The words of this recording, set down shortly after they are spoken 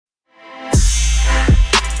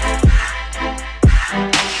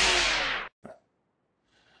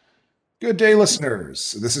Good day,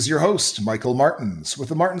 listeners. This is your host, Michael Martins, with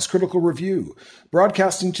the MARTINZ Critical Review,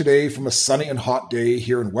 broadcasting today from a sunny and hot day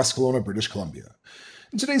here in West Kelowna, British Columbia.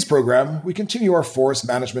 In today's program, we continue our forest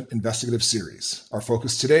management investigative series. Our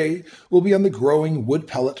focus today will be on the growing wood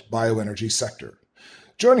pellet bioenergy sector.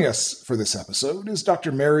 Joining us for this episode is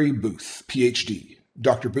Dr. Mary Booth, PhD.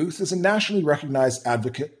 Dr. Booth is a nationally recognized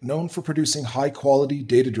advocate known for producing high-quality,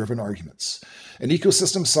 data-driven arguments. An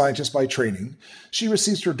ecosystem scientist by training, she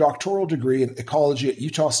received her doctoral degree in ecology at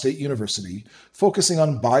Utah State University, focusing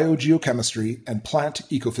on biogeochemistry and plant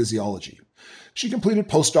ecophysiology. She completed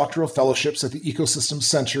postdoctoral fellowships at the Ecosystem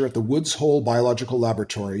Center at the Woods Hole Biological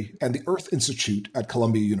Laboratory and the Earth Institute at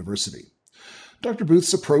Columbia University. Dr.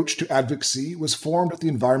 Booth's approach to advocacy was formed at the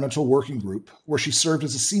Environmental Working Group, where she served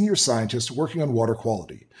as a senior scientist working on water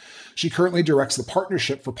quality. She currently directs the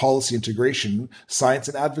Partnership for Policy Integration Science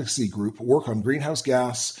and Advocacy Group work on greenhouse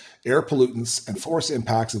gas, air pollutants, and forest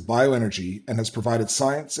impacts of bioenergy, and has provided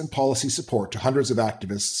science and policy support to hundreds of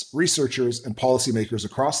activists, researchers, and policymakers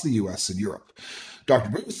across the U.S. and Europe. Dr.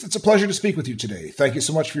 Booth, it's a pleasure to speak with you today. Thank you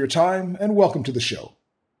so much for your time, and welcome to the show.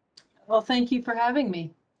 Well, thank you for having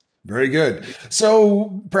me. Very good.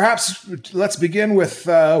 So perhaps let's begin with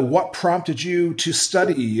what prompted you to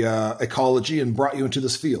study ecology and brought you into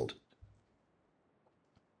this field?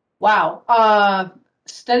 Wow.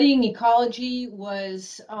 Studying ecology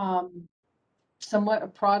was somewhat a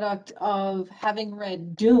product of having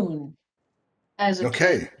read Dune as a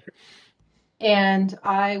kid. And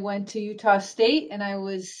I went to Utah State and I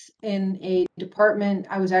was in a department,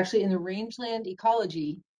 I was actually in the rangeland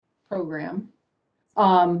ecology program.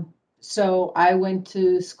 So I went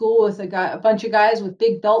to school with a bunch of guys with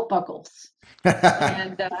big belt buckles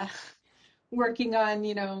and working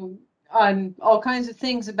on all kinds of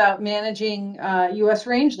things about managing U.S.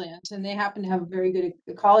 rangelands. And they happen to have a very good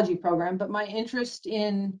ecology program. But my interest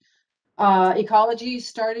in ecology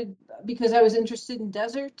started because I was interested in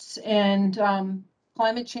deserts and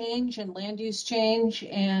climate change and land use change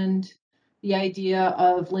and the idea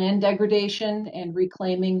of land degradation and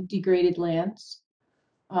reclaiming degraded lands.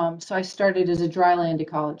 So I started as a dryland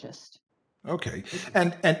ecologist. Okay.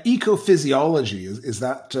 And ecophysiology, is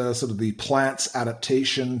that sort of the plant's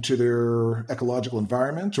adaptation to their ecological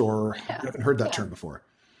environment, or I haven't heard that term before?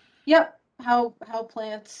 Yep. How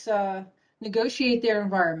plants negotiate their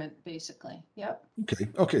environment, basically. Yep.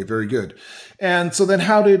 Okay, very good. And so then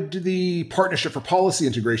how did the Partnership for Policy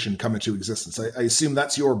Integration come into existence? I assume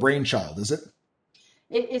that's your brainchild, is it?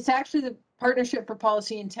 It's actually the Partnership for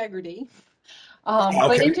Policy Integrity.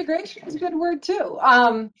 But integration is a good word too.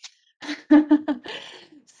 I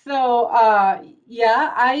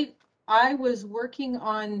was working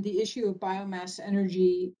on the issue of biomass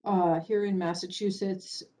energy here in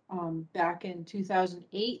Massachusetts back in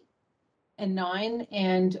 2008 and 9,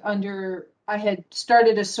 and I had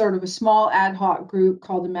started a sort of a small ad hoc group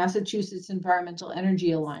called the Massachusetts Environmental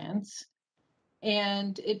Energy Alliance.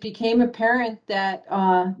 And it became apparent that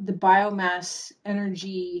the biomass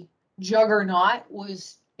energy juggernaut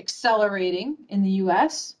was accelerating in the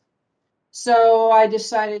US. So I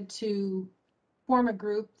decided to form a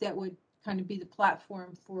group that would kind of be the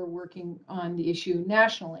platform for working on the issue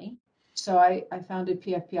nationally. So I founded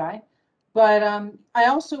PFPI. But I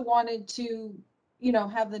also wanted to,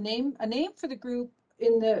 have a name for the group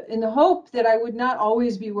in the hope that I would not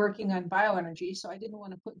always be working on bioenergy. So I didn't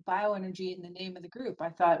want to put bioenergy in the name of the group. I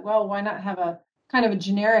thought, well, why not have a kind of a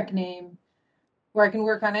generic name where I can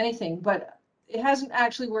work on anything? But it hasn't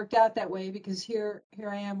actually worked out that way, because here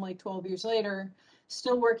I am like 12 years later,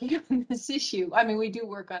 still working on this issue. I mean, we do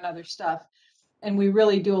work on other stuff, and we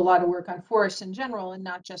really do a lot of work on forests in general and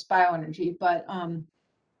not just bioenergy. But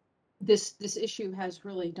this issue has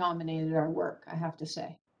really dominated our work, I have to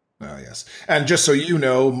say. Yes. And just so you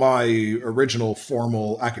know, my original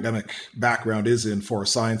formal academic background is in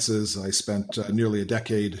forest sciences. I spent nearly a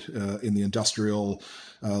decade in the industrial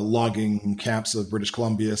logging camps of British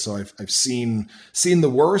Columbia. So I've seen the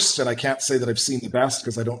worst, and I can't say that I've seen the best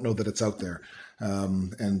because I don't know that it's out there.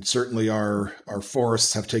 And certainly our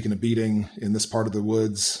forests have taken a beating in this part of the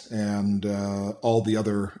woods, and all the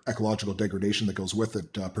other ecological degradation that goes with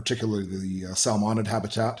it, particularly the salmonid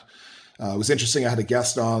habitat. It was interesting. I had a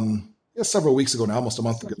guest on several weeks ago now, almost a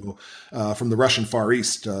month ago, from the Russian Far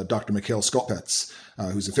East, Dr. Mikhail Skopets,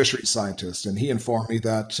 who's a fisheries scientist. And he informed me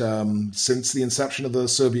that since the inception of the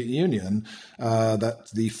Soviet Union,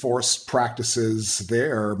 that the forest practices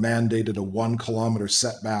there mandated a 1 kilometer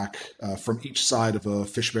setback from each side of a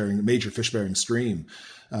major fish-bearing stream.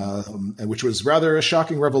 and which was rather a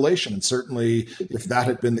shocking revelation. And certainly, if that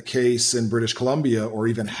had been the case in British Columbia, or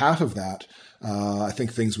even half of that, I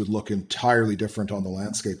think things would look entirely different on the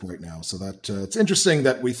landscape right now. So that it's interesting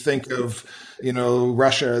that we think of,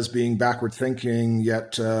 Russia as being backward thinking,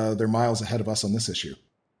 yet they're miles ahead of us on this issue.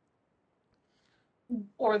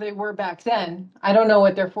 Or they were back then. I don't know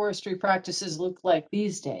what their forestry practices look like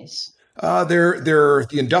these days. The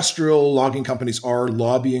industrial logging companies are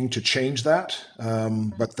lobbying to change that,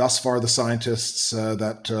 but thus far the scientists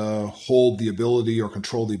that hold the ability or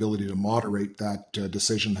control the ability to moderate that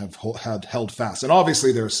decision have had held fast. And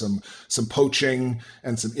obviously there's some poaching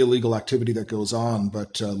and some illegal activity that goes on,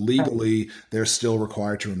 but legally they're still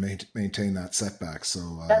required to maintain that setback.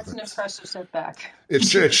 So that's an impressive setback. It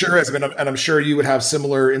sure is, and I'm sure you would have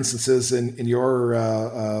similar instances in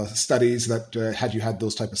your studies that had you had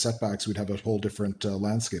those type of setbacks, we'd have a whole different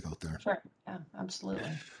landscape out there. Sure, yeah, absolutely.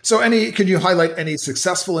 So, can you highlight any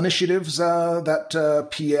successful initiatives that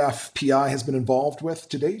PFPI has been involved with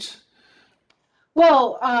to date?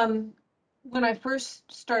 Well, when I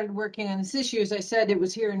first started working on this issue, as I said, it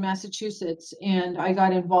was here in Massachusetts, and I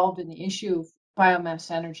got involved in the issue of biomass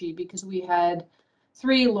energy because we had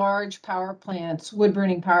 3 large power plants,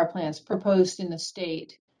 wood-burning power plants, proposed in the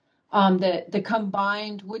state. The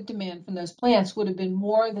combined wood demand from those plants would have been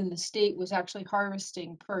more than the state was actually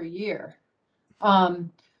harvesting per year.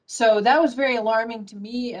 So that was very alarming to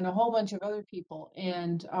me and a whole bunch of other people.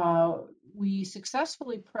 And we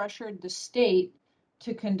successfully pressured the state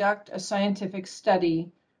to conduct a scientific study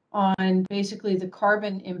on basically the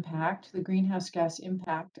carbon impact, the greenhouse gas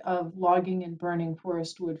impact of logging and burning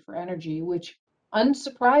forest wood for energy, which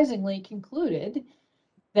unsurprisingly concluded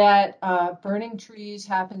that burning trees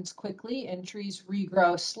happens quickly and trees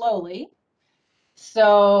regrow slowly.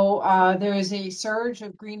 So there is a surge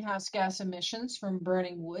of greenhouse gas emissions from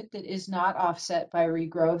burning wood that is not offset by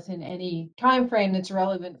regrowth in any time frame that's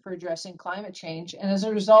relevant for addressing climate change. And as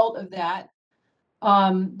a result of that,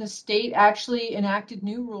 the state actually enacted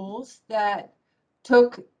new rules that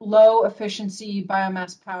took low efficiency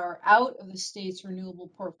biomass power out of the state's renewable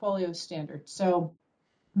portfolio standard. So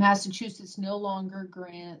Massachusetts no longer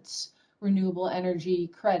grants renewable energy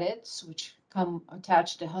credits, which come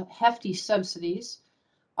attached to hefty subsidies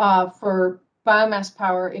for biomass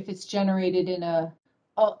power if it's generated in a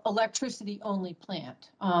electricity only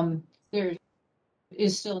plant. There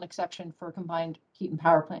is still an exception for combined heat and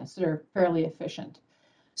power plants that are fairly efficient.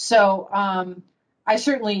 So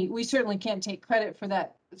we certainly can't take credit for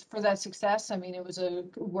that success. I mean, it was a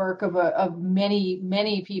work of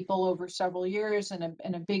many people over several years and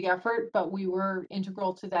a big effort, but we were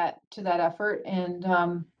integral to that effort.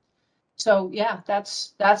 And so yeah,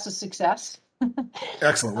 that's a success.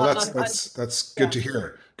 Excellent. Well, that's good Yeah. to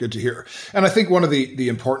hear. Good to hear. And I think one of the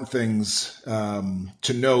important things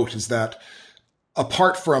to note is that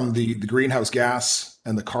apart from the greenhouse gas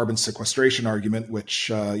and the carbon sequestration argument, which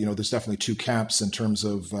there's definitely 2 camps in terms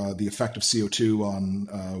of the effect of CO2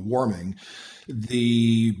 on warming.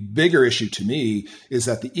 The bigger issue to me is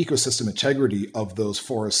that the ecosystem integrity of those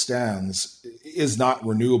forest stands is not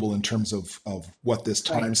renewable in terms of what this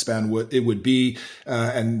time span would be.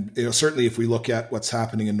 And certainly if we look at what's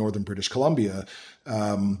happening in northern British Columbia,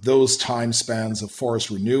 those time spans of forest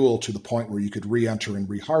renewal to the point where you could re-enter and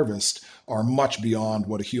reharvest are much beyond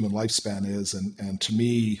what a human lifespan is. And to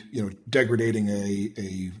me, degrading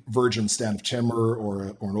a virgin stand of timber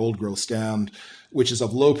or an old growth stand, which is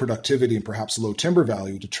of low productivity and perhaps low timber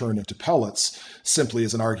value, to turn into pellets simply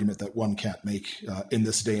is an argument that one can't make in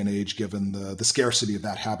this day and age, given the scarcity of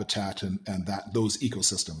that habitat and those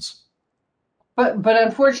ecosystems. But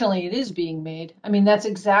unfortunately, it is being made. I mean, that's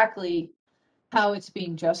exactly how it's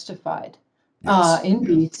being justified Yes. in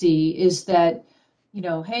BC is that,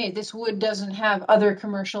 hey, this wood doesn't have other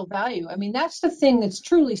commercial value. I mean, that's the thing that's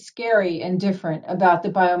truly scary and different about the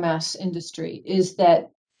biomass industry is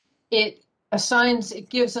that it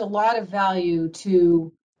gives a lot of value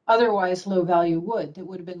to otherwise low value wood that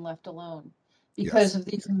would have been left alone because Yes. of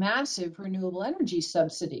these massive renewable energy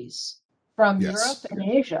subsidies from Europe Yes. and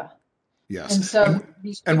Asia. And Yes. so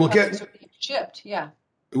these And wood pellets are being shipped. Yeah.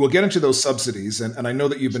 we'll get into those subsidies, and I know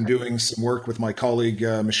that you've been doing some work with my colleague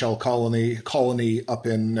Michelle Colony up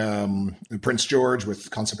in Prince George with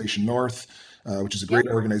Conservation North, which is a great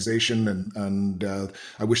organization, and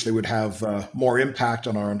I wish they would have more impact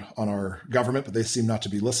on our government, but they seem not to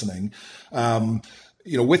be listening.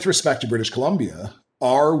 With respect to British Columbia,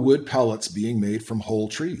 are wood pellets being made from whole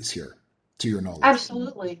trees here, to your knowledge?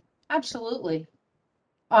 Absolutely. Absolutely.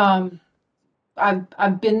 Um,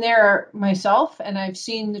 I've been there myself, and I've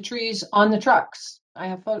seen the trees on the trucks. I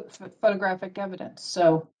have photographic evidence.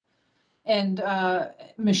 So And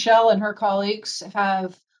Michelle and her colleagues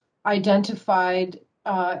have identified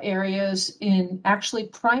areas in actually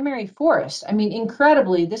primary forest. I mean,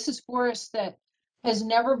 incredibly, this is forest that has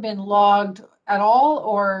never been logged at all,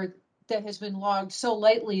 or that has been logged so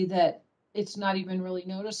lightly that it's not even really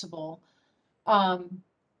noticeable. Um,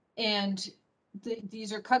 and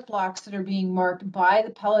these are cut blocks that are being marked by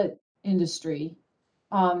the pellet industry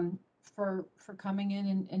um, for coming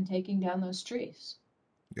in and taking down those trees.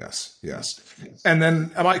 Yes, yes. And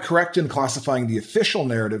then, am I correct in classifying the official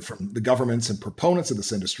narrative from the governments and proponents of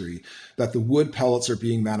this industry that the wood pellets are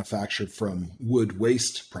being manufactured from wood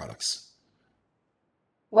waste products?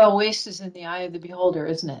 Well, waste is in the eye of the beholder,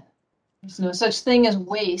 isn't it? There's no such thing as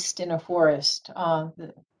waste in a forest.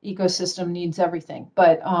 The ecosystem needs everything.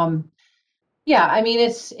 But yeah, I mean,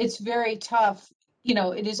 it's very tough. You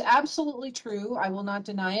know, it is absolutely true. I will not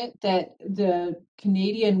deny it that the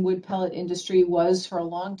Canadian wood pellet industry was for a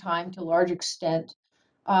long time, to a large extent,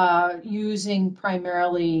 using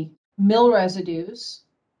primarily mill residues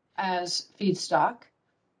as feedstock.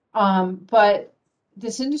 But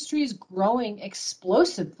this industry is growing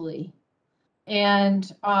explosively. And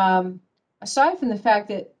aside from the fact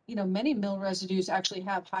that, you know, many mill residues actually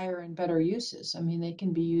have higher and better uses. I mean, they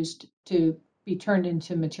can be used to be turned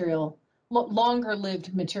into material, longer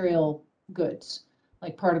lived material goods,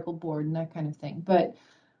 like particle board and that kind of thing. But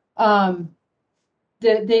um,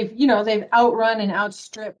 they've outrun and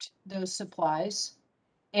outstripped those supplies,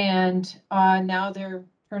 and now they're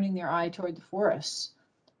turning their eye toward the forests.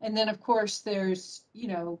 And then, of course, there's, you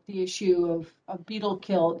know, the issue of beetle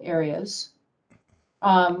killed areas,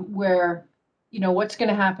 where, you know, what's going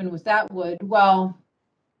to happen with that wood? Well,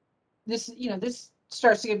 this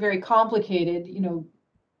starts to get very complicated, you know,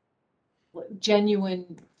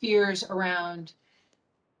 genuine fears around,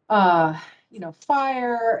 uh,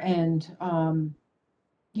 fire and,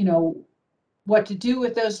 you know, what to do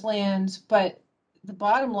with those lands. But the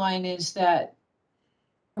bottom line is that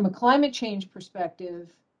from a climate change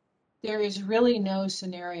perspective, there is really no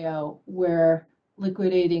scenario where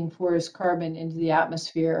liquidating forest carbon into the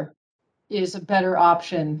atmosphere is a better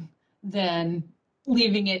option than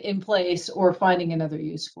leaving it in place or finding another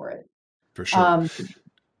use for it. For sure. Um,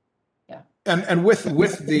 yeah. And with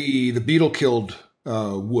the beetle killed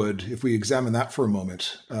wood, if we examine that for a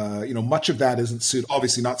moment, much of that isn't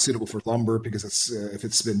obviously not suitable for lumber because it's if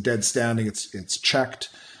it's been dead standing, it's checked,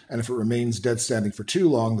 and if it remains dead standing for too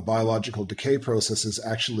long, the biological decay processes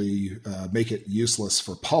actually make it useless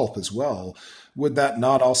for pulp as well. Would that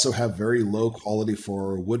not also have very low quality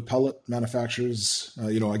for wood pellet manufacturers?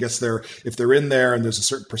 I guess if they're in there and there's a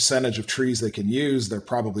certain percentage of trees they can use, they're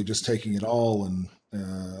probably just taking it all. And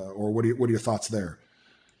or what are your thoughts there?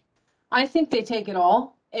 I think they take it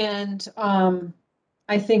all. And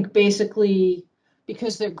I think basically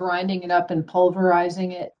because they're grinding it up and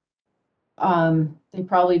pulverizing it, they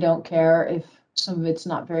probably don't care if some of it's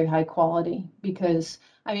not very high quality, because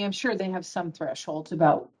I mean, I'm sure they have some thresholds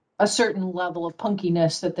about a certain level of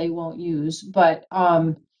punkiness that they won't use, but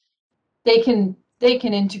they can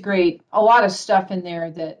integrate a lot of stuff in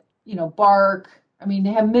there that, you know, bark. I mean,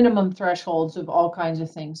 they have minimum thresholds of all kinds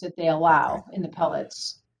of things that they Okay. allow in the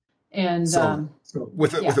pellets. And So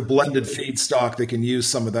with yeah, a blended feedstock, they can use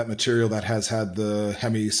some of that material that has had the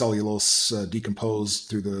hemicellulose decompose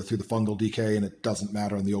through the fungal decay, and it doesn't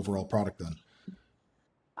matter on the overall product then.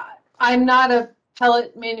 I'm not a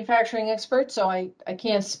pellet manufacturing expert, so I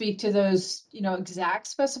can't speak to those, you know, exact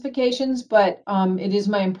specifications, but it is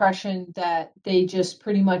my impression that they just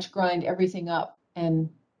pretty much grind everything up, and,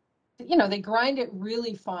 you know, they grind it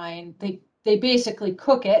really fine. They basically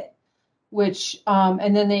cook it, which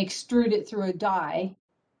and then they extrude it through a die,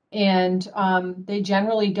 and they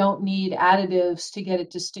generally don't need additives to get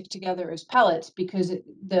it to stick together as pellets, because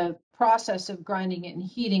the process of grinding it and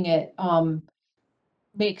heating it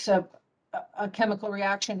makes a chemical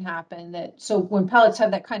reaction happen, that so when pellets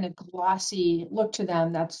have that kind of glossy look to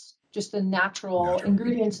them, that's just the natural Natural.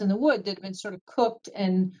 ingredients in the wood that have been sort of cooked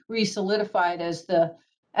and re-solidified as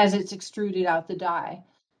it's extruded out the die. Right.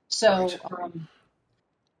 So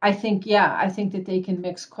I think, yeah, I think that they can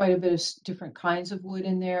mix quite a bit of different kinds of wood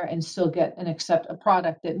in there and still get and accept a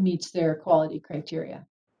product that meets their quality criteria.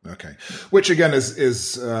 Okay. Which again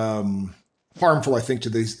is harmful, I think, to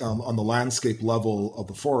these on the landscape level of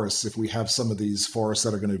the forests. If we have some of these forests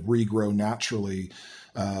that are going to regrow naturally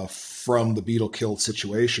from the beetle killed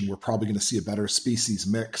situation, we're probably going to see a better species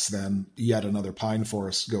mix than yet another pine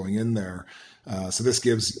forest going in there. So this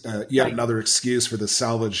gives yet another excuse for the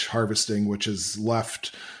salvage harvesting, which is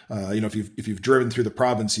left. If you've driven through the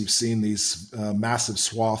province, you've seen these massive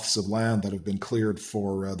swaths of land that have been cleared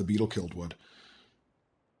for the beetle killed wood.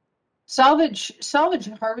 Salvage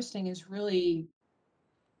harvesting is really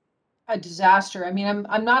a disaster. I mean,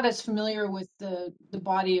 I'm not as familiar with the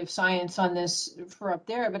body of science on this for up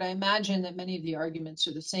there, but I imagine that many of the arguments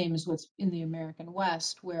are the same as what's in the American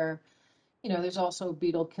West, where there's also a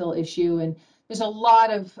beetle kill issue, and there's a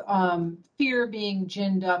lot of fear being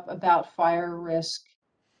ginned up about fire risk.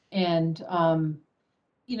 And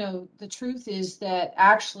the truth is that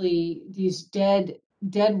actually these dead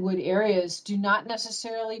wood areas do not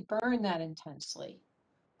necessarily burn that intensely.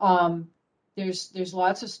 Um, there's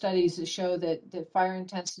lots of studies that show that fire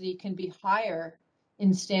intensity can be higher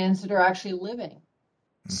in stands that are actually living.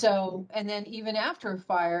 So, and then even after a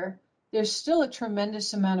fire, there's still a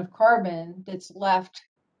tremendous amount of carbon that's left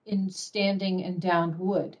in standing and downed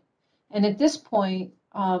wood. And at this point,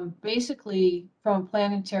 basically, from a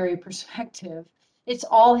planetary perspective, it's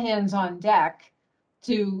all hands on deck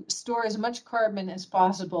to store as much carbon as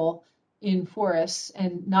possible in forests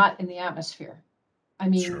and not in the atmosphere. I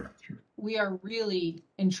mean, Sure. we are really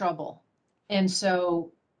in trouble. And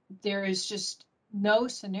so there is just no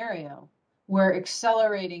scenario where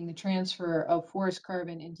accelerating the transfer of forest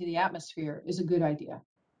carbon into the atmosphere is a good idea.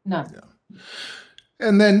 None. Yeah.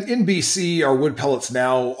 And then in BC, are wood pellets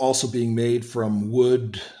now also being made from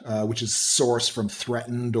wood, which is sourced from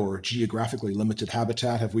threatened or geographically limited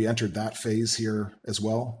habitat? Have we entered that phase here as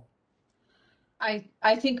well?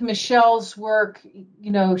 I think Michelle's work,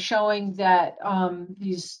 showing that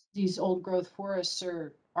these old growth forests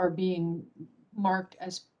are being marked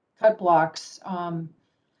as cut blocks. I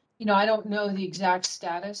don't know the exact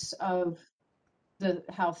status of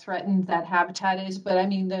how threatened that habitat is, but I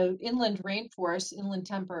mean the inland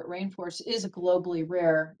temperate rainforest is a globally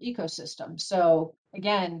rare ecosystem. So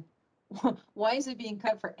again, why is it being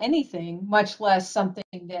cut for anything, much less something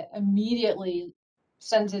that immediately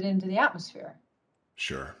sends it into the atmosphere?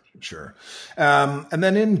 Sure, sure. And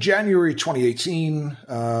then in January 2018,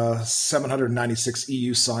 796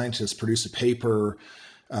 EU scientists produced a paper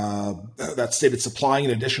that stated supplying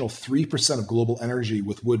an additional 3% of global energy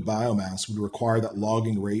with wood biomass would require that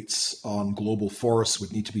logging rates on global forests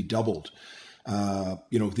would need to be doubled.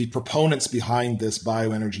 The proponents behind this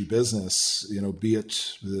bioenergy business, be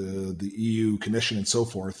it the EU Commission and so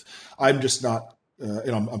forth, I'm just not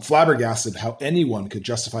I'm flabbergasted how anyone could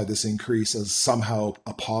justify this increase as somehow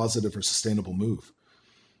a positive or sustainable move.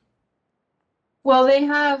 Well, they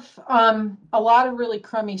have a lot of really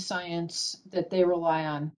crummy science that they rely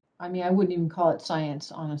on. I mean, I wouldn't even call it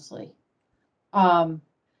science, honestly. Um,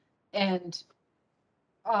 and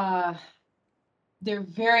uh, they're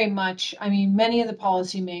very much, I mean, many of the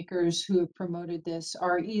policymakers who have promoted this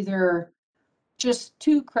are either just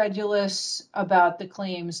too credulous about the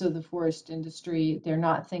claims of the forest industry. They're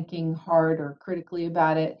not thinking hard or critically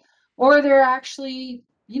about it, or they're actually,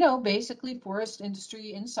 basically forest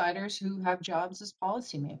industry insiders who have jobs as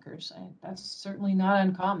policymakers. And that's certainly not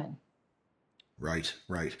uncommon. Right,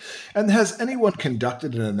 right. And has anyone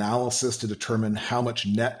conducted an analysis to determine how much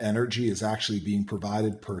net energy is actually being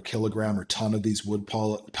provided per kilogram or ton of these wood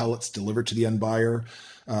pellets delivered to the end buyer?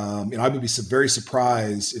 I would be very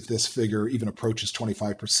surprised if this figure even approaches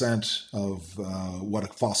 25% of what a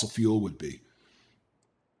fossil fuel would be.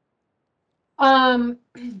 Um,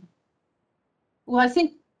 well, I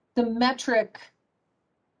think the metric,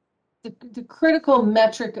 the critical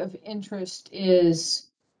metric of interest is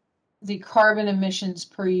the carbon emissions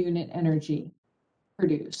per unit energy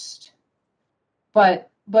produced. But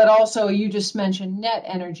also you just mentioned net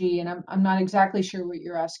energy, and I'm not exactly sure what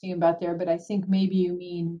you're asking about there, but I think maybe you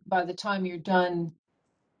mean by the time you're done,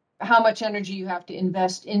 how much energy you have to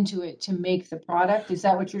invest into it to make the product. Is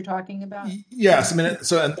that what you're talking about? Yes, I mean,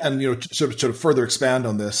 so and to sort of further expand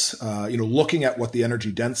on this, looking at what the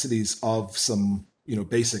energy densities of some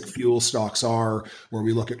basic fuel stocks are, where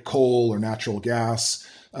we look at coal or natural gas.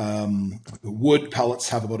 Wood pellets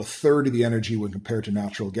have about a third of the energy when compared to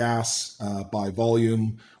natural gas by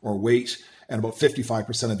volume or weight, and about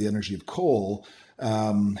 55% of the energy of coal.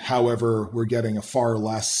 However, we're getting a far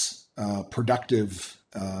less productive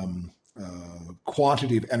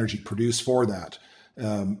quantity of energy produced for that.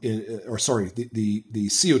 The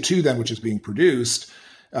CO2 then, which is being produced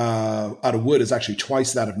out of wood, is actually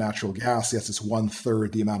twice that of natural gas. Yes, it's one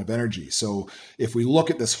third the amount of energy. So if we look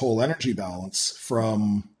at this whole energy balance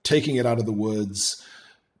from taking it out of the woods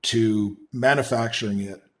to manufacturing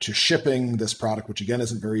it to shipping this product, which again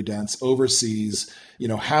isn't very dense, overseas,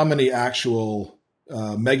 how many actual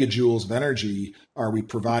megajoules of energy are we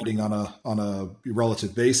providing on a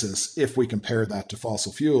relative basis if we compare that to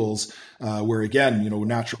fossil fuels, where again,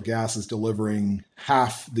 natural gas is delivering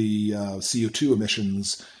half the CO2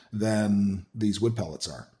 emissions than these wood pellets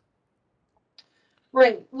are?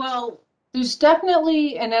 Right. Well, there's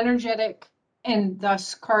definitely an energetic and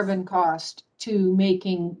thus carbon cost to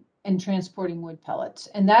making and transporting wood pellets.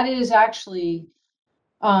 And that is actually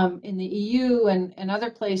in the EU and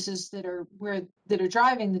other places that are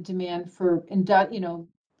driving the demand for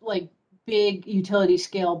like big utility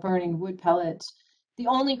scale burning wood pellets. The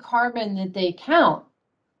only carbon that they count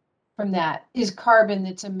from that is carbon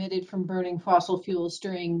that's emitted from burning fossil fuels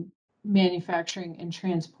during manufacturing and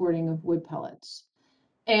transporting of wood pellets.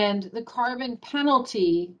 And the carbon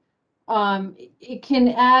penalty, it can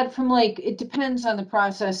add from like, it depends on the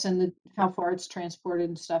process and how far it's transported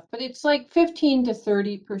and stuff, but it's like 15 to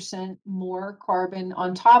 30% more carbon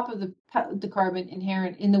on top of the carbon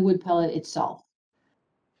inherent in the wood pellet itself.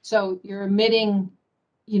 So you're emitting,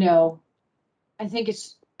 you know, I think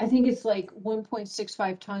it's like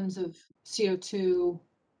 1.65 tons of CO2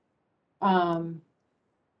 um,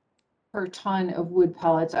 per ton of wood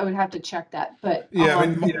pellets. I would have to check that, but Yeah, I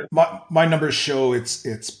mean, my numbers show it's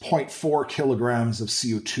zero point 0.4 kilograms of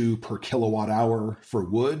CO2 per kilowatt hour for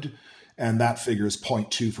wood, and that figure is zero point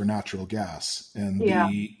 0.2 for natural gas. And yeah.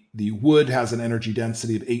 the wood has an energy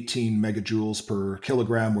density of 18 megajoules per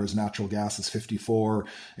kilogram, whereas natural gas is 54,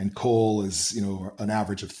 and coal is an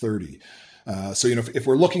average of 30. So if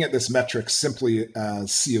we're looking at this metric simply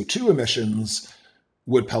as CO2 emissions,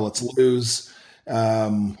 wood pellets lose.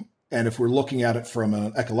 And if we're looking at it from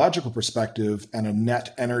an ecological perspective and a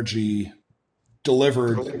net energy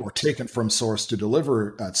delivered or taken from source to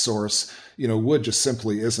deliver at source, wood just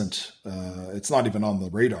simply isn't. It's not even on the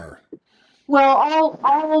radar. Well,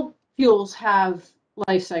 all fuels have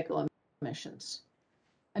life cycle emissions.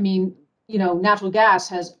 I mean, natural gas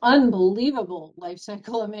has unbelievable life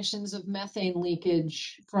cycle emissions of methane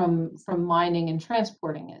leakage from mining and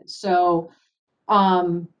transporting it. So,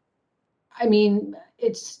 um, I mean,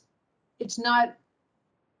 it's not.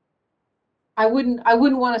 I wouldn't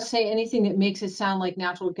want to say anything that makes it sound like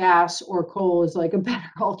natural gas or coal is like a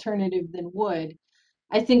better alternative than wood.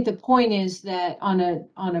 I think the point is that on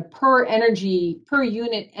a per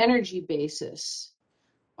unit energy basis,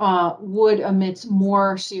 wood emits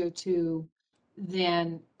more CO2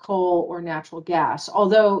 than coal or natural gas.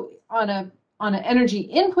 Although on an energy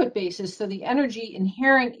input basis, so the energy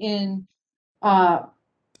inherent uh,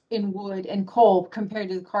 in wood and coal compared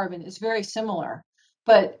to the carbon is very similar.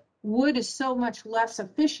 But wood is so much less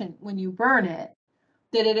efficient when you burn it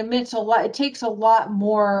that it emits a lot, it takes a lot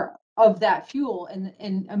more of that fuel and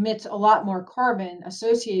emits a lot more carbon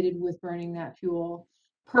associated with burning that fuel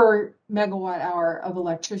per megawatt hour of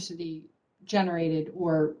electricity generated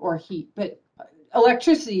or heat. But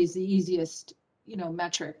electricity is the easiest,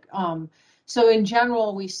 metric. So in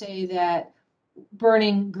general, we say that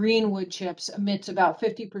burning green wood chips emits about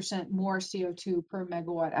 50% more CO2 per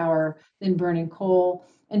megawatt hour than burning coal.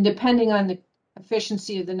 And depending on the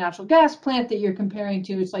efficiency of the natural gas plant that you're comparing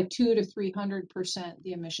to, it's like 2 to 300%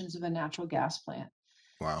 the emissions of a natural gas plant.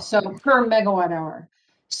 Wow. So per megawatt hour.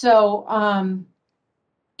 So,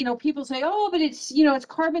 people say, oh, but it's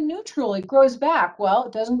carbon neutral. It grows back. Well,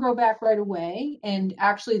 it doesn't grow back right away. And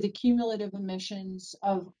actually, the cumulative emissions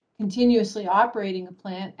of continuously operating a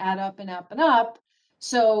plant add up and up and up.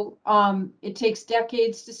 So it takes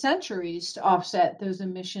decades to centuries to offset those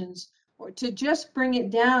emissions or to just bring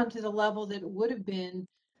it down to the level that it would have been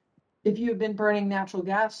if you had been burning natural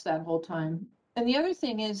gas that whole time. And the other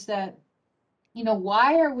thing is that,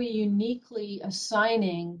 why are we uniquely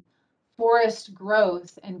assigning forest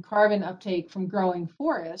growth and carbon uptake from growing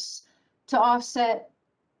forests to offset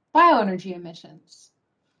bioenergy emissions?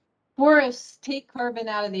 Forests take carbon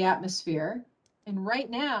out of the atmosphere, and right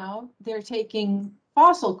now they're taking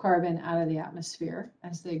fossil carbon out of the atmosphere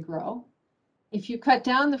as they grow. If you cut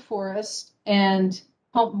down the forest and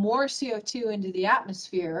pump more CO2 into the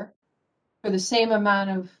atmosphere for the same amount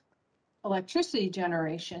of electricity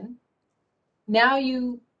generation, now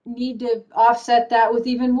you need to offset that with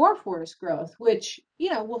even more forest growth, which,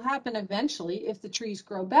 will happen eventually if the trees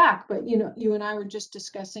grow back. But, you and I were just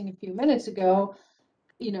discussing a few minutes ago,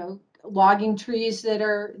 logging trees that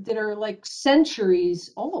are like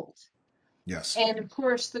centuries old. Yes. And of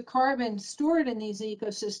course, the carbon stored in these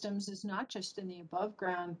ecosystems is not just in the above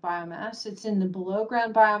ground biomass, it's in the below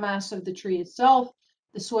ground biomass of the tree itself,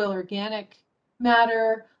 the soil organic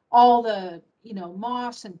matter, all the,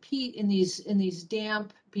 moss and peat in these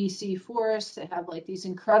damp BC forests that have like these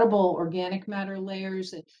incredible organic matter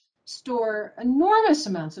layers that store enormous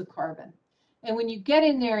amounts of carbon. And when you get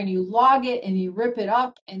in there and you log it and you rip it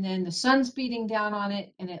up, and then the sun's beating down on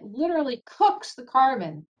it, and it literally cooks the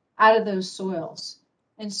carbon out of those soils.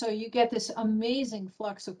 And so you get this amazing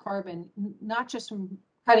flux of carbon, not just from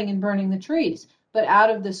cutting and burning the trees, but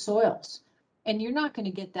out of the soils. and you're not going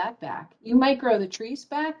to get that back. You might grow the trees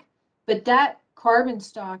back, but that carbon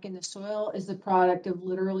stock in the soil is the product of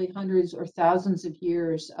literally hundreds or thousands of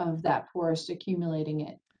years of that forest accumulating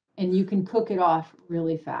it. And you can cook it off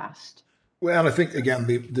really fast. Well, I think again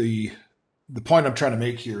the point I'm trying to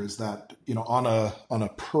make here is that, on a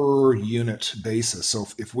per unit basis. So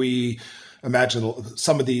if we imagine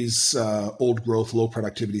some of these old growth, low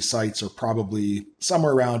productivity sites are probably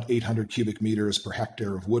somewhere around 800 cubic meters per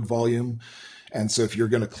hectare of wood volume. And so if you're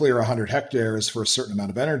going to clear 100 hectares for a certain amount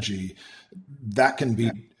of energy, that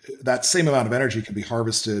same amount of energy can be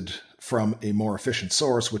harvested from a more efficient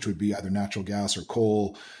source, which would be either natural gas or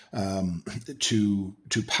coal, to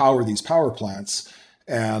power these power plants.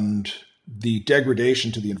 And the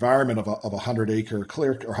degradation to the environment of a 100-acre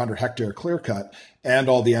clear or 100-hectare clear cut, and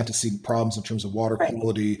all the antecedent problems in terms of water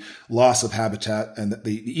quality, loss of habitat, and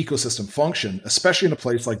the ecosystem function, especially in a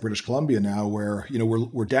place like British Columbia now, where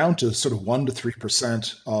we're down to sort of 1 to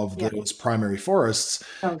 3% of those primary forests,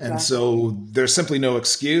 and so there's simply no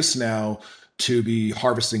excuse now to be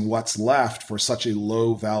harvesting what's left for such a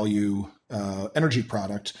low value energy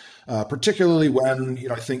product, particularly when,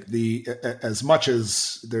 I think as much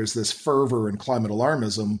as there's this fervor in climate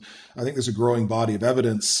alarmism, I think there's a growing body of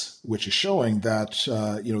evidence which is showing that,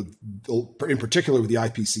 in particular with the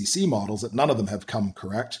IPCC models, that none of them have come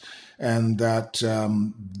correct, and that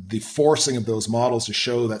the forcing of those models to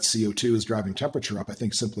show that CO2 is driving temperature up, I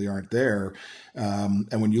think simply aren't there.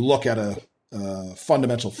 And when you look at a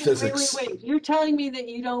fundamental physics. Wait. You're telling me that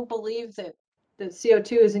you don't believe that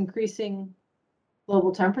CO2 is increasing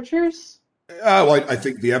global temperatures? Well, I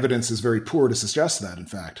think the evidence is very poor to suggest that, in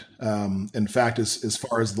fact. As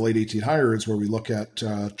far as the late 1800s, where we look at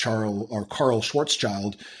Carl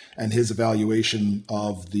Schwarzschild and his evaluation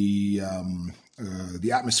of the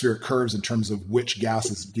atmospheric curves in terms of which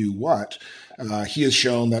gases do what, he has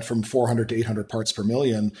shown that from 400 to 800 parts per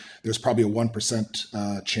million, there's probably a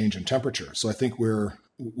 1% change in temperature. So I think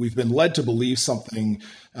we've been led to believe something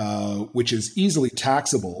which is easily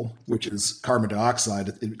taxable, which is carbon dioxide.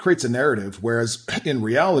 It creates a narrative, whereas in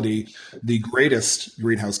reality, the greatest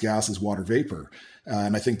greenhouse gas is water vapor.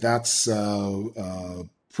 And I think that's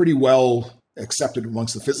pretty well accepted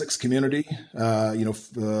amongst the physics community. But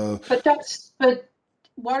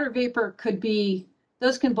water vapor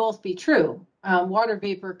those can both be true. Water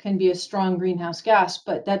vapor can be a strong greenhouse gas,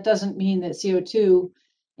 but that doesn't mean that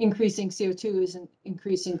increasing CO2 isn't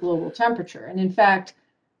increasing global temperature. And in fact,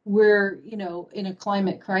 we're, in a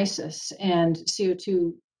climate crisis, and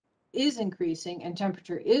CO2 is increasing and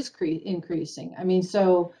temperature is increasing. I mean,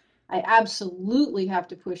 so I absolutely have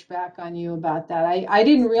to push back on you about that. I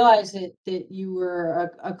didn't realize that you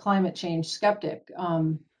were a climate change skeptic.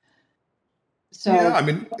 Yeah, I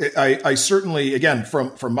mean, I certainly, again,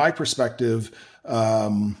 from my perspective,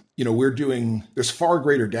 there's far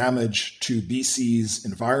greater damage to BC's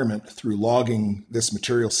environment through logging this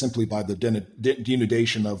material simply by the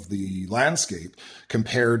denudation of the landscape,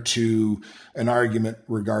 compared to an argument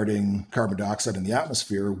regarding carbon dioxide in the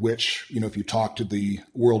atmosphere, which, if you talk to the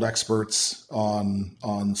world experts on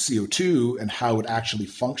CO2 and how it actually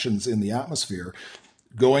functions in the atmosphere,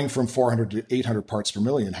 going from 400 to 800 parts per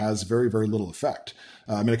million has very, very little effect.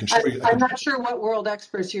 I can show you. I'm not sure what world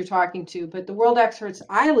experts you're talking to, but the world experts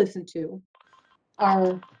I listen to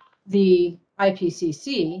are the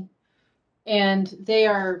IPCC, and they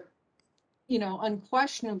are,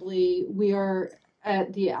 unquestionably, we are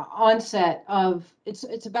at the onset of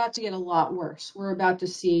it's about to get a lot worse. We're about to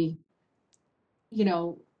see,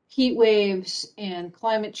 heat waves and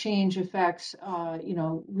climate change effects,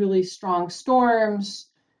 really strong storms,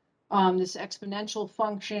 this exponential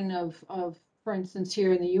function of, for instance,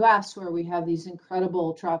 here in the US, where we have these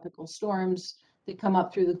incredible tropical storms that come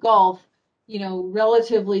up through the Gulf,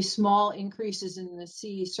 relatively small increases in the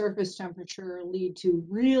sea surface temperature lead to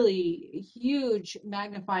really huge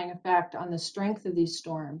magnifying effect on the strength of these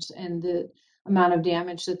storms and the amount of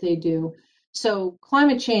damage that they do. So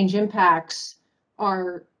climate change impacts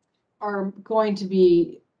are going to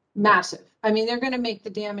be massive. I mean, they're going to make the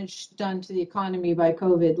damage done to the economy by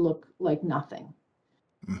COVID look like nothing.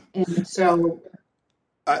 And so,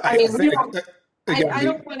 I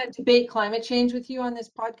don't want to debate climate change with you on this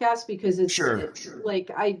podcast, because it's like,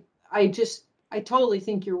 I totally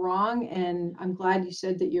think you're wrong. And I'm glad you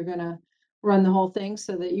said that you're going to run the whole thing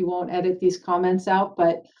so that you won't edit these comments out.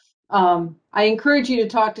 But I encourage you to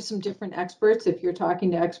talk to some different experts if you're talking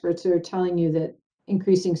to experts who are telling you that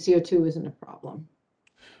increasing CO2 isn't a problem.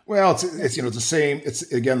 Well, it's the same.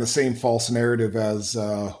 It's again the same false narrative as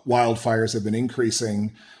wildfires have been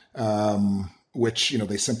increasing, which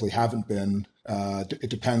they simply haven't been. It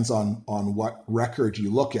depends on what record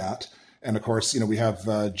you look at, And of course, we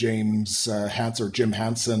have Jim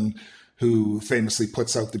Hansen, who famously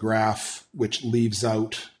puts out the graph which leaves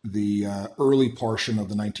out the early portion of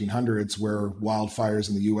the 1900s, where wildfires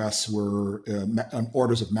in the U.S. were on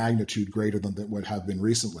orders of magnitude greater than what have been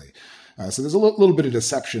recently. So there's a little bit of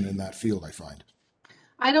deception in that field, I find.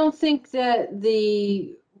 I don't think that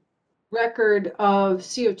the record of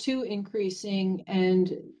CO2 increasing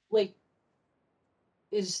and like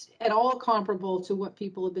is at all comparable to what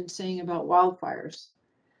people have been saying about wildfires.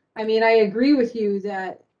 I mean, I agree with you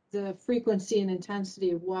that the frequency and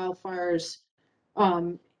intensity of wildfires,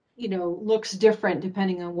 um, looks different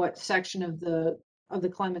depending on what section of the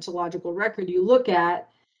climatological record you look at.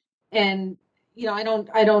 And I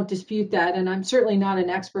don't dispute that, and I'm certainly not an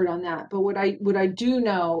expert on that. But what I do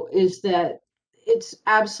know is that it's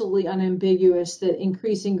absolutely unambiguous that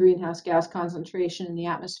increasing greenhouse gas concentration in the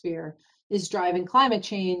atmosphere is driving climate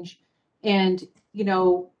change. And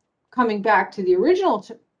coming back to the original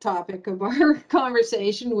topic of our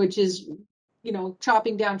conversation, which is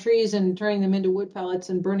chopping down trees and turning them into wood pellets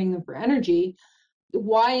and burning them for energy.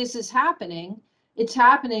 Why is this happening? It's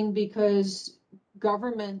happening because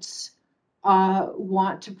governments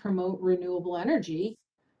want to promote renewable energy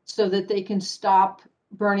so that they can stop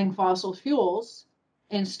burning fossil fuels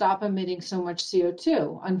and stop emitting so much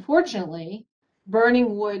CO2. Unfortunately,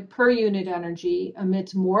 burning wood per unit energy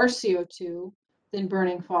emits more CO2 than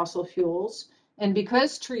burning fossil fuels. And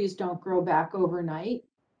because trees don't grow back overnight,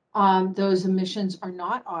 those emissions are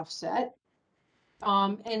not offset.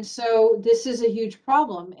 And so this is a huge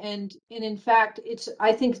problem. And in fact,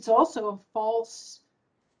 I think it's also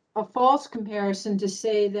a false comparison to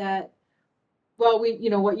say that, well,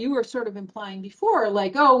 what you were sort of implying before,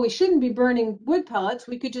 like, oh, we shouldn't be burning wood pellets.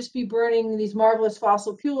 We could just be burning these marvelous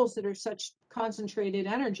fossil fuels that are such concentrated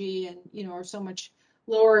energy and, are so much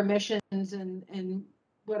lower emissions and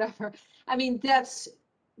whatever. I mean,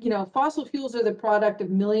 fossil fuels are the product of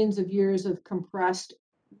millions of years of compressed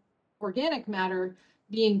organic matter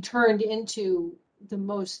being turned into the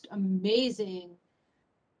most amazing,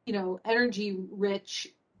 energy rich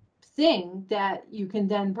thing that you can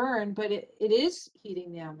then burn, but it is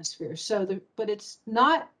heating the atmosphere. But it's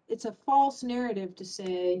a false narrative to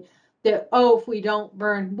say that, oh, if we don't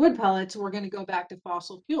burn wood pellets, we're going to go back to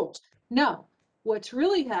fossil fuels. No, what's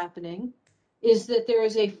really happening is that there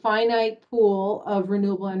is a finite pool of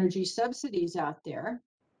renewable energy subsidies out there.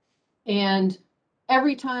 And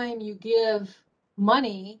every time you give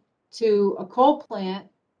money to a coal plant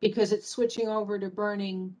because it's switching over to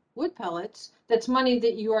burning wood pellets, that's money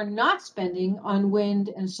that you are not spending on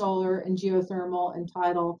wind and solar and geothermal and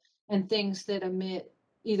tidal and things that emit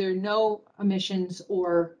either no emissions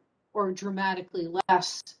or dramatically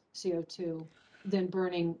less CO2 than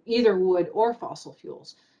burning either wood or fossil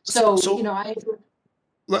fuels. So, So, so I okay, go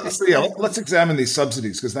ahead. let's examine these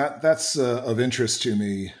subsidies, because that's of interest to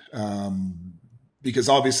me. Because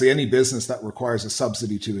obviously any business that requires a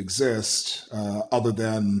subsidy to exist, other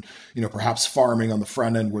than perhaps farming on the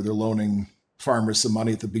front end, where they're loaning farmers some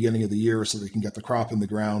money at the beginning of the year so they can get the crop in the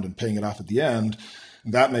ground and paying it off at the end,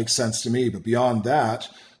 that makes sense to me. But beyond that,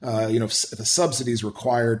 if a subsidy is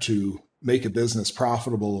required to make a business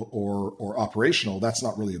profitable or operational, that's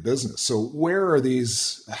not really a business. So where are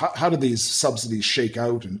these? How do these subsidies shake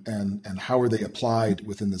out, and how are they applied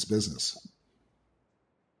within this business?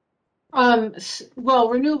 Well,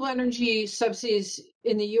 renewable energy subsidies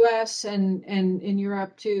in the US and in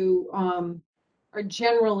Europe too, are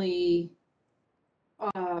generally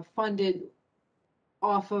funded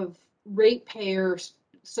off of ratepayers.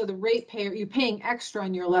 So the ratepayer, you're paying extra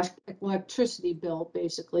on your electricity bill,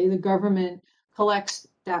 basically. The government collects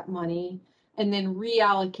that money and then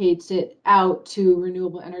reallocates it out to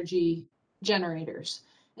renewable energy generators.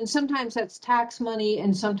 And sometimes that's tax money,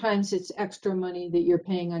 and sometimes it's extra money that you're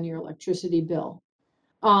paying on your electricity bill.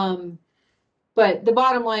 Um, but the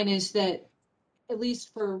bottom line is that, at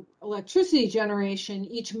least for electricity generation,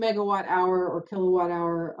 each megawatt hour or kilowatt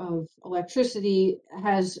hour of electricity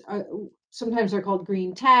has, sometimes they're called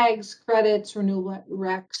green tags, credits, renewable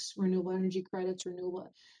RECs, renewable energy credits,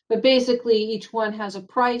 renewable. But basically, each one has a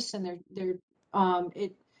price, and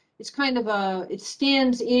it's kind of it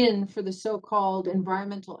stands in for the so-called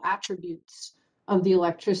environmental attributes of the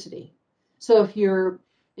electricity. So if you're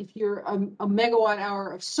a megawatt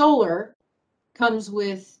hour of solar comes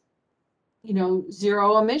with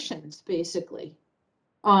zero emissions, basically.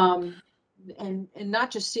 Um, and not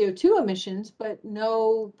just CO2 emissions, but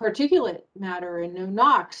no particulate matter and no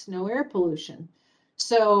NOx, no air pollution.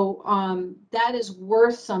 So that is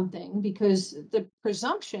worth something, because the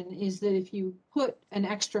presumption is that if you put an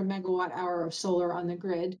extra megawatt hour of solar on the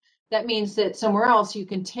grid, that means that somewhere else you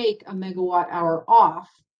can take a megawatt hour off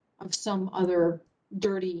of some other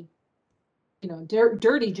dirty,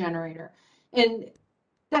 dirty generator. And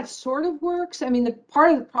that sort of works. I mean, the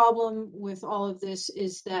part of the problem with all of this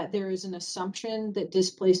is that there is an assumption that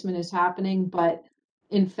displacement is happening, but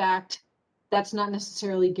in fact, that's not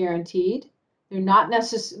necessarily guaranteed. They're not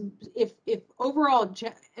necessarily, if overall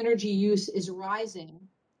energy use is rising,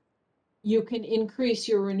 you can increase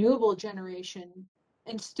your renewable generation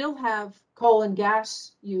and still have coal and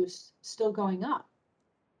gas use still going up.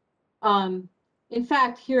 In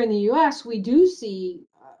fact, here in the US, we do see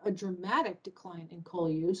a dramatic decline in coal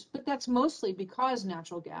use, but that's mostly because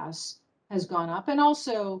natural gas has gone up and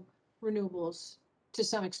also renewables to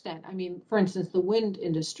some extent. I mean, for instance, the wind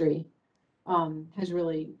industry has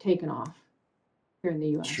really taken off here in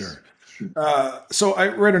the US. Sure. So I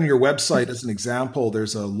read on your website as an example,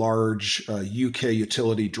 there's a large UK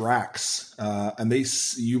utility, Drax, and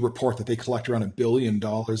you report that they collect around $1 billion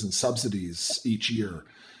in subsidies each year.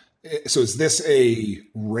 So is this a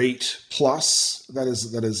rate plus that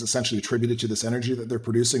is essentially attributed to this energy that they're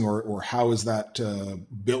producing, or how is that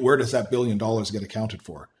where does that $1 billion get accounted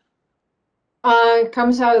for? It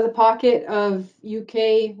comes out of the pocket of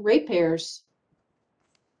UK ratepayers.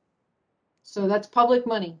 So that's public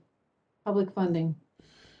money, public funding.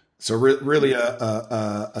 So really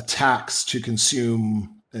a tax to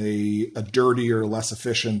consume a dirtier, less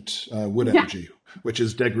efficient wood Yeah. energy, which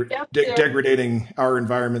is Yep. degrading our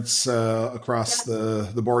environments across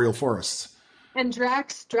the boreal forests. And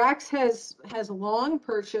Drax has long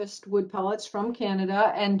purchased wood pellets from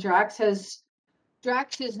Canada, and Drax is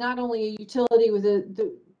not only a utility with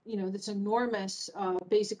this enormous,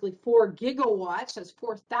 basically 4 gigawatts, that's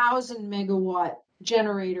 4,000 megawatt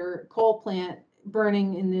generator coal plant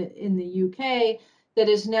burning in the UK that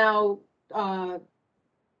is now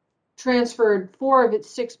transferred 4 of its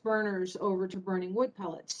 6 burners over to burning wood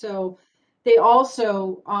pellets. So they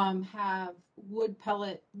also have wood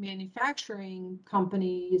pellet manufacturing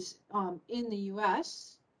companies in the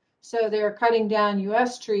US. So they're cutting down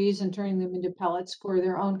US trees and turning them into pellets for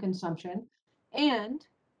their own consumption. And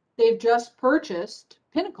they've just purchased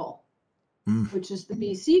Pinnacle, which is the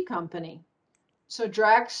BC company. So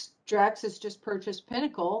Drax has just purchased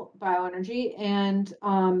Pinnacle Bioenergy, and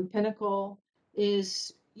Pinnacle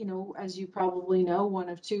is, as you probably know, one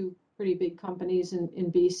of 2 pretty big companies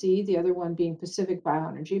in BC, the other one being Pacific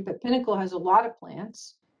Bioenergy. But Pinnacle has a lot of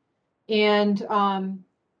plants, and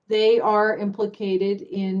they are implicated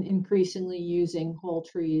in increasingly using whole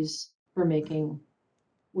trees for making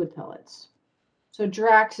wood pellets. So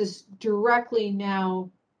Drax is directly now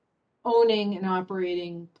owning and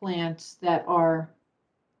operating plants that are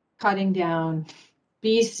cutting down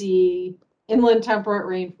BC inland temperate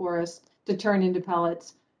rainforest to turn into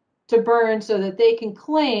pellets to burn so that they can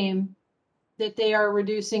claim that they are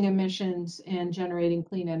reducing emissions and generating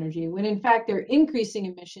clean energy, when in fact they're increasing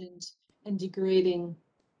emissions and degrading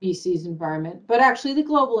BC's environment, but actually the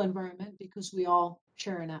global environment, because we all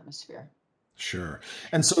share an atmosphere. Sure.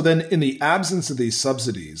 And so then in the absence of these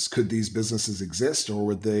subsidies, could these businesses exist, or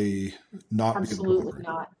would they not Absolutely be able to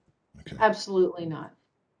not. Okay. Absolutely not.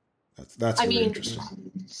 That's I really mean,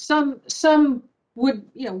 interesting. some wood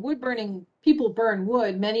burning, people burn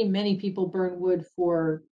wood. Many people burn wood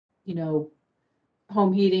for,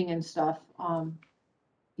 home heating and stuff.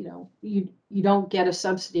 You don't get a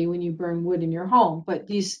subsidy when you burn wood in your home, but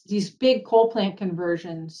these big coal plant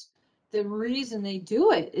conversions, the reason they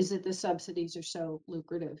do it is that the subsidies are so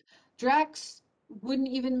lucrative. Drax wouldn't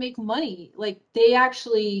even make money. Like, they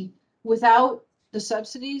actually, without the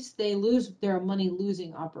subsidies, they're a money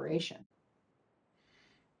losing operation.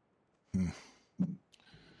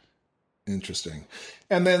 Interesting.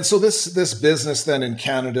 And then, so this business then in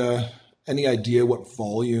Canada, any idea what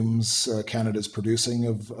volumes Canada is producing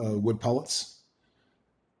of wood pellets?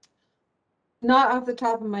 Not off the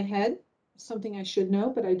top of my head. Something I should know,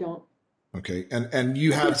 but I don't. Okay. And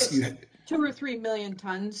you I think have it's 2 or 3 million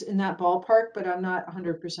tons in that ballpark, but I'm not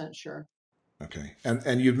 100% sure. okay.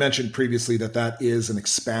 And you've mentioned previously that is an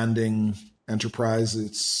expanding enterprise.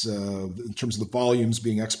 It's in terms of the volumes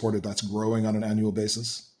being exported, that's growing on an annual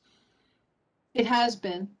basis. It has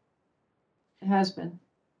been. It has been.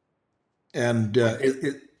 And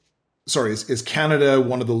sorry, is Canada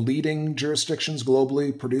one of the leading jurisdictions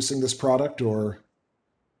globally producing this product, or?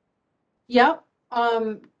 Yep.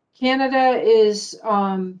 Canada is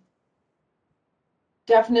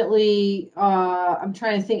definitely. I'm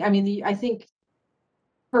trying to think. I mean, I think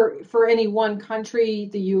for any one country,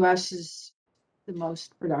 the U.S. is the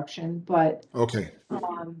most production, but Okay.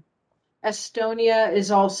 Estonia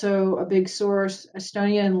is also a big source.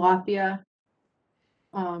 Estonia and Latvia.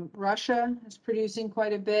 Russia is producing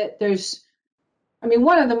quite a bit. I mean,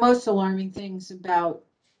 one of the most alarming things about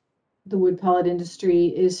the wood pellet industry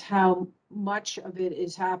is how much of it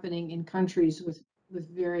is happening in countries with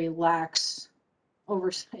very lax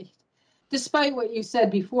oversight. Despite what you said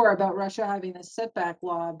before about Russia having a setback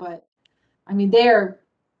law, but I mean, they're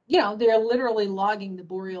literally logging the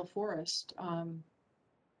boreal forest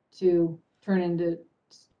to turn into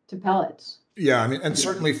to pellets. Yeah, I mean, and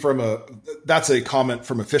certainly that's a comment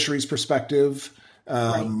from a fisheries perspective.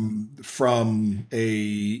 Right. From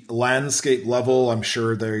a landscape level, I'm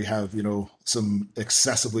sure they have, some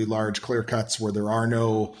excessively large clear cuts where there are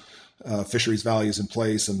no fisheries values in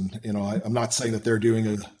place. And, I'm not saying that they're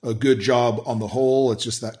doing a good job on the whole. It's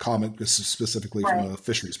just that comment is specifically from Right. a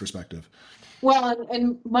fisheries perspective. Well,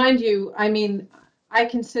 and mind you, I mean, I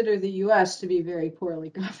consider the U.S. to be very poorly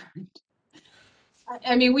governed.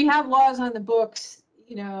 I mean, we have laws on the books,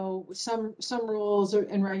 some rules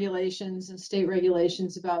and regulations and state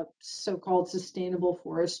regulations about so-called sustainable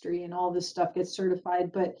forestry and all this stuff gets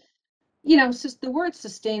certified. But, the word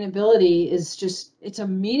sustainability is it's a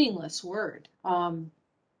meaningless word.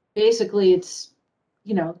 Basically,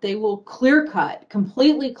 they will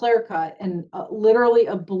completely clear cut and literally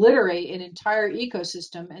obliterate an entire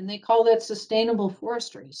ecosystem, and they call that sustainable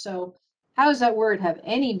forestry. So how does that word have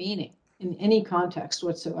any meaning in any context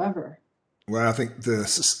whatsoever? Well, I think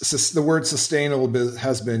the word sustainable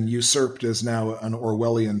has been usurped as now an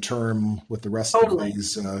Orwellian term with the rest of Totally.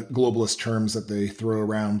 these globalist terms that they throw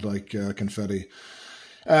around like confetti.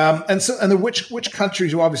 And then which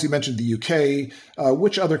countries? You obviously mentioned the UK.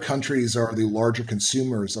 Which other countries are the larger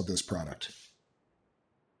consumers of this product?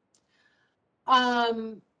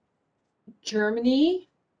 Um, Germany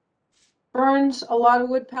burns a lot of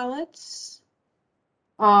wood pellets.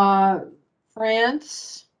 Uh,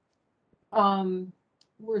 France, um,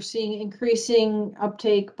 we're seeing increasing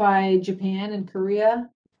uptake by Japan and Korea.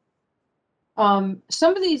 Um,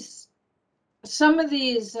 some of these some of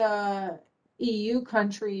these EU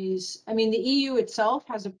countries, I mean, the EU itself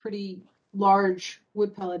has a pretty large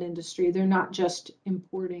wood pellet industry. They're not just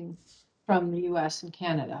importing from the US and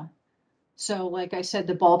Canada. So, like I said,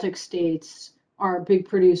 the Baltic states are big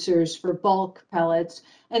producers for bulk pellets.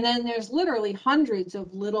 And then there's literally hundreds of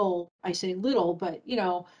I say little, but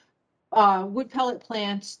wood pellet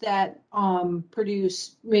plants that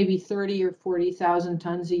produce maybe 30 or 40,000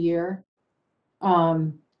 tons a year.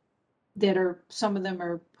 Um, some of them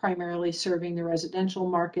are primarily serving the residential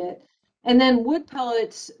market. And then wood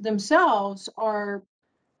pellets themselves are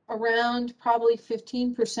around probably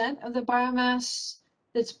 15% of the biomass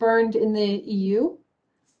that's burned in the EU.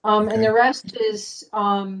 And Okay. the rest is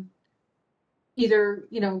either,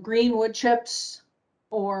 green wood chips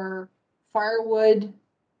or firewood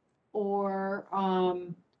or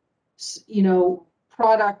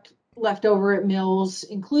product left over at mills,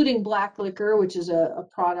 including black liquor, which is a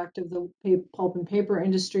product of the pulp and paper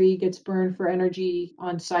industry, gets burned for energy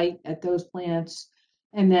on site at those plants.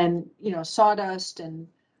 And then, sawdust and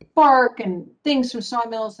bark and things from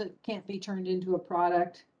sawmills that can't be turned into a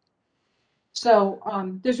product. So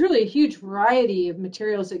there's really a huge variety of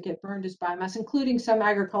materials that get burned as biomass, including some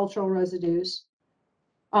agricultural residues.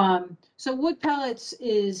 So wood pellets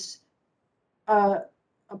is uh,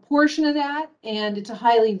 a portion of that, and it's a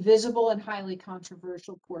highly visible and highly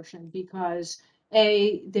controversial portion because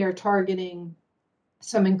they're targeting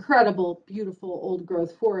some incredible, beautiful old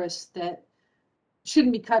growth forests that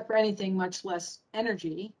shouldn't be cut for anything, much less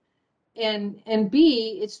energy. And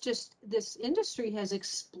B, it's just this industry has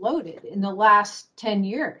exploded in the last 10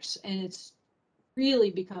 years, and it's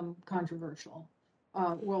really become controversial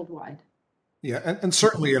worldwide. Yeah, and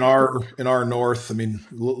certainly in our north, I mean,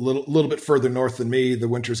 little bit further north than me, the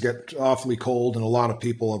winters get awfully cold, and a lot of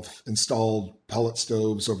people have installed pellet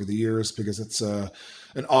stoves over the years because it's an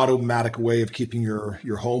automatic way of keeping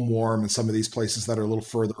your home warm. And some of these places that are a little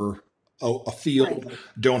further Right, afield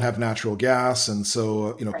don't have natural gas, and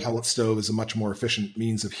so right. pellet stove is a much more efficient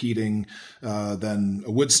means of heating than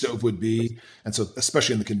a wood stove would be. And so,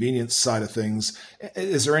 especially in the convenience side of things,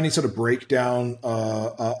 is there any sort of breakdown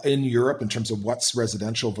in Europe in terms of what's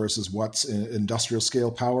residential versus what's industrial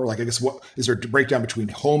scale power? Like, I guess, what is there a breakdown between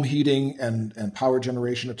home heating and power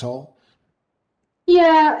generation at all?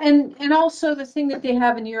 Yeah, and also the thing that they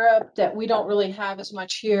have in Europe that we don't really have as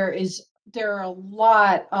much here is there are a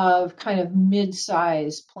lot of kind of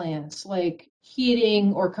mid-size plants, like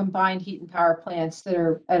heating or combined heat and power plants that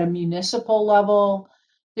are at a municipal level.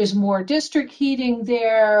 There's more district heating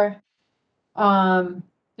there. Um,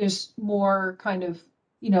 there's more kind of,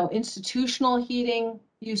 institutional heating,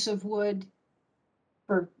 use of wood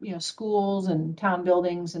for, schools and town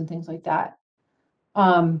buildings and things like that.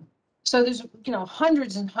 Um, so there's,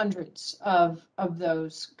 hundreds and hundreds of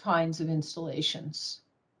those kinds of installations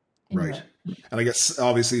in Right. Europe. And I guess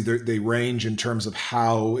obviously they range in terms of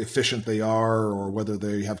how efficient they are or whether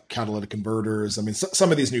they have catalytic converters. I mean,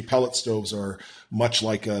 some of these new pellet stoves are much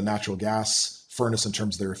like a natural gas furnace in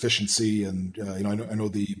terms of their efficiency. And, I know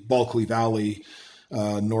the Bulkley Valley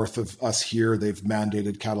north of us here, they've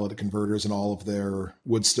mandated catalytic converters in all of their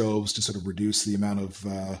wood stoves to sort of reduce the amount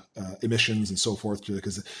of emissions and so forth.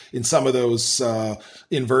 Because in some of those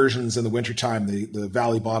inversions in the wintertime, the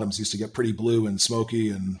valley bottoms used to get pretty blue and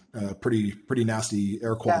smoky and pretty nasty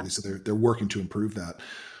air Yeah. quality. So they're working to improve that.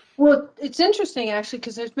 Well, it's interesting actually,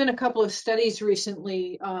 because there's been a couple of studies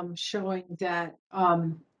recently showing that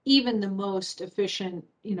even the most efficient,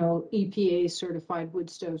 EPA certified wood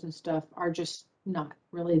stoves and stuff are just not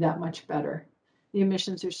really that much better. The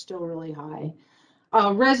emissions are still really high.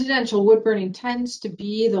 Residential wood burning tends to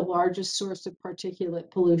be the largest source of particulate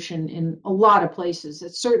pollution in a lot of places.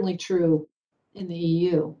 It's certainly true in the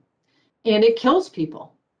EU, and it kills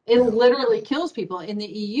people. It Yeah. literally kills people. In the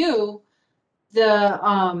EU,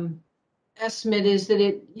 the estimate is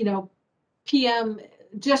that PM,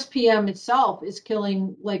 just PM itself is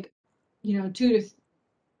killing like, 2 to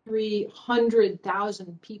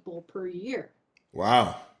 300,000 people per year.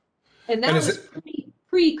 Wow. And And that is was it?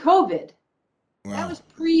 pre-COVID. That Wow. was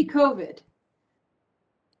pre-COVID.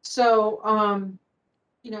 So,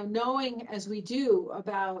 knowing as we do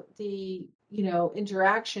about the,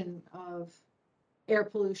 interaction of air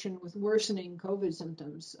pollution with worsening COVID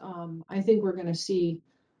symptoms, I think we're going to see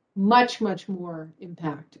much, much more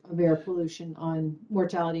impact of air pollution on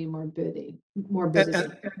mortality and And, morbidity.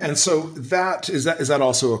 and, and so that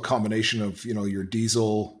also a combination of your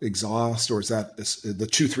diesel exhaust, or is that the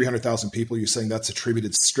 300,000 people you're saying that's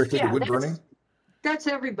attributed strictly to Yeah, wood burning? that's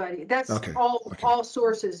everybody. That's Okay, all okay, all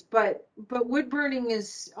sources, but wood burning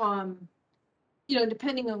is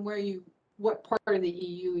depending on what part of the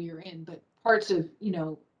EU you're in, but parts of,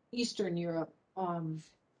 Eastern Europe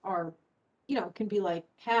are, can be like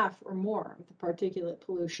half or more of the particulate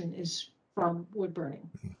pollution is from wood burning.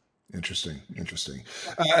 interesting, interesting.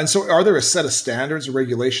 Yeah. And so, are there a set of standards or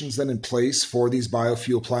regulations then in place for these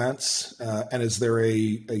biofuel plants? And is there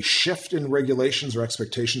a shift in regulations or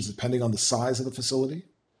expectations depending on the size of the facility?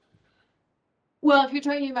 Well, if you're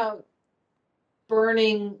talking about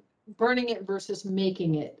burning burning it versus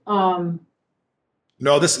making it,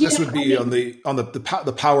 No, this would I be mean, on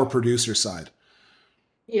the power producer side.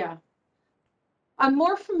 yeah. I'm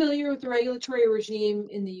more familiar with the regulatory regime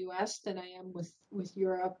in the US than I am with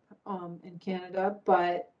Europe and Canada,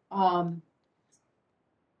 but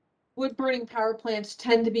wood burning power plants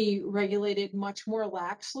tend to be regulated much more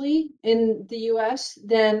laxly in the US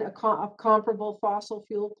than a comparable fossil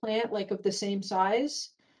fuel plant, like of the same size.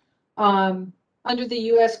 Under the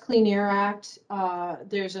US Clean Air Act,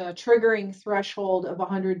 there's a triggering threshold of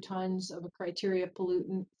 100 tons of a criteria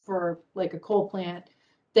pollutant for like a coal plant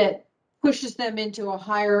that pushes them into a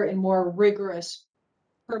higher and more rigorous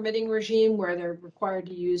permitting regime where they're required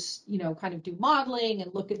to use, kind of do modeling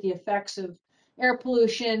and look at the effects of air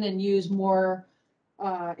pollution and use more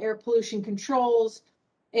air pollution controls.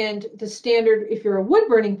 And the standard, if you're a wood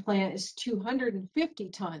burning plant, is 250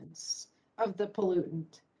 tons of the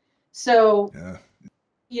pollutant. So, Yeah.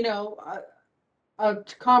 you know, a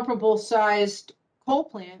comparable sized coal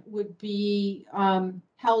plant would be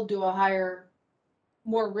held to a higher,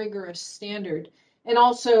 more rigorous standard. And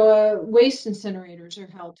also, waste incinerators are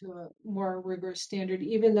held to a more rigorous standard,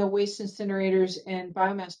 even though waste incinerators and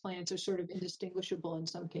biomass plants are sort of indistinguishable in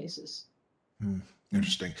some cases. Hmm.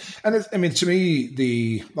 Interesting. And I mean, to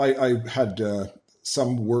me, I had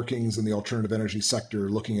some workings in the alternative energy sector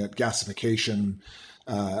looking at gasification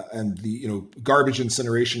and the garbage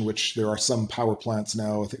incineration, which there are some power plants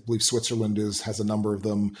now. Believe Switzerland has a number of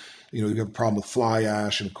them. You have a problem with fly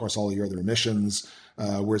ash and of course all your other emissions.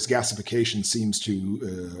 Whereas gasification seems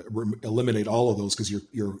to eliminate all of those because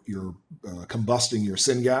you're combusting your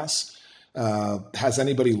syngas. Has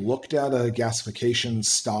anybody looked at a gasification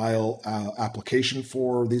style application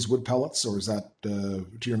for these wood pellets, or is that to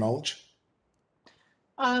your knowledge?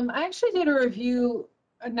 I actually did a review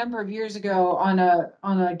a number of years ago on a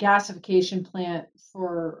gasification plant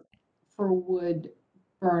for wood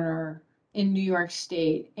burner in New York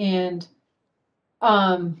State, and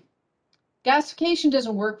um, gasification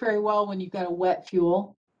doesn't work very well when you've got a wet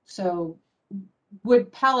fuel. So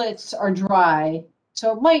wood pellets are dry,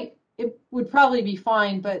 so it would probably be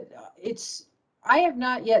fine, but I have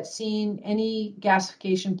not yet seen any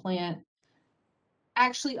gasification plant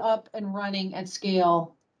actually up and running at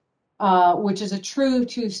scale which is a true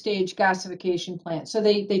two-stage gasification plant. So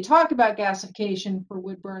they talk about gasification for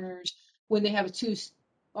wood burners when they have a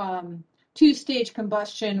two-stage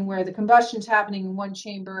combustion where the combustion's happening in one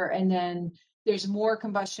chamber and then there's more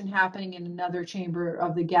combustion happening in another chamber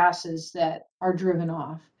of the gases that are driven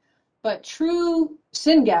off. But true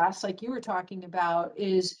syngas, like you were talking about,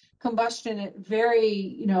 is combustion at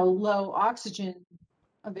very, low oxygen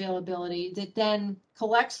availability that then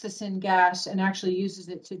collects the syngas and actually uses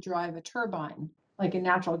it to drive a turbine, like a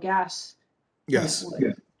natural gas plant Yes. would.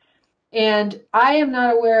 Yeah. And I am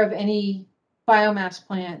not aware of any biomass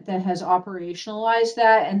plant that has operationalized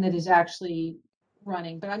that and that is actually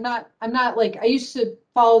running. But I'm not like, I used to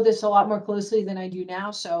follow this a lot more closely than I do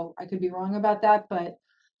now, so I could be wrong about that. But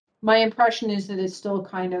my impression is that it's still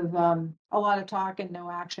kind of a lot of talk and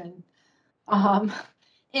no action. Um,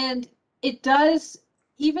 and it does,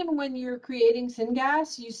 even when you're creating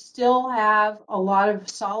syngas, you still have a lot of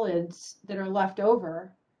solids that are left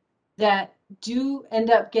over that do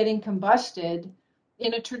end up getting combusted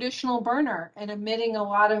in a traditional burner and emitting a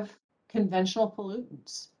lot of conventional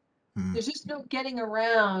pollutants. Mm. There's just no getting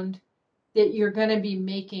around that you're going to be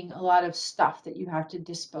making a lot of stuff that you have to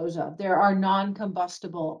dispose of. There are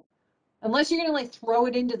non-combustible, unless you're going to like throw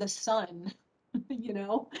it into the sun, you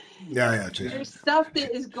know. Yeah, There's stuff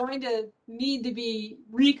that is going to need to be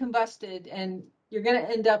recombusted, and you're going to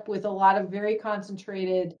end up with a lot of very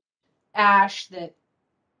concentrated ash that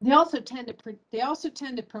they also tend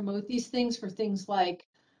to promote these things for things like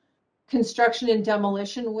construction and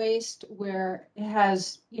demolition waste, where it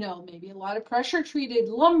has, maybe a lot of pressure treated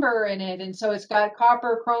lumber in it, and so it's got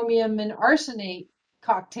copper, chromium, and arsenate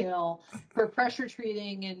cocktail for pressure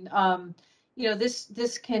treating. And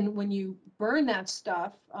this can, when you burn that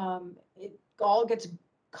stuff, it all gets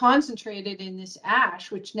concentrated in this ash,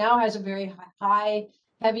 which now has a very high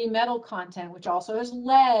heavy metal content, which also has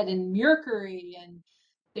lead and mercury, and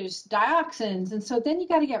there's dioxins, and so then you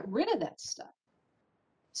got to get rid of that stuff.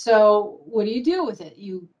 So what do you do with it?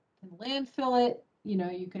 You can landfill it,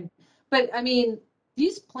 you can, but I mean,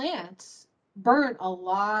 these plants burn a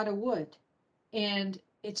lot of wood, and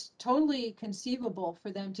it's totally conceivable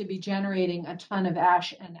for them to be generating a ton of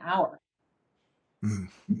ash an hour. Mm.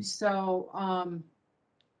 So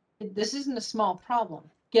this isn't a small problem,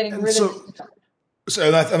 getting And rid of so, this stuff.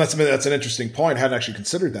 that's an interesting point. I hadn't actually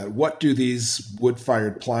considered that. What do these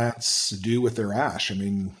wood-fired plants do with their ash? I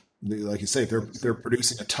mean, like you say, if they're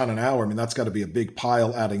producing a ton an hour, I mean, that's got to be a big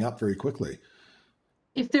pile adding up very quickly.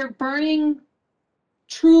 If they're burning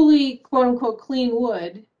truly quote unquote clean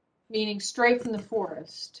wood, meaning straight from the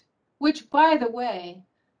forest, which by the way,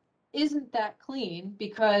 isn't that clean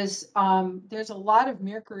because there's a lot of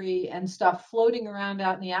mercury and stuff floating around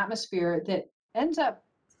out in the atmosphere that ends up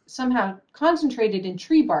somehow concentrated in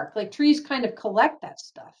tree bark. Like trees kind of collect that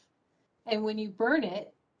stuff. And when you burn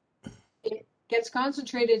it, it gets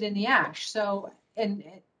concentrated in the ash. So, and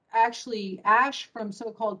actually, ash from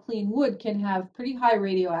so called clean wood can have pretty high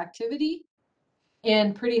radioactivity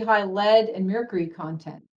and pretty high lead and mercury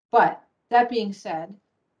content. But that being said,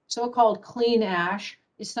 so-called clean ash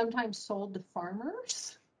is sometimes sold to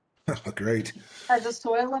farmers Great. as a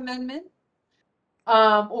soil amendment,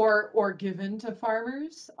 or given to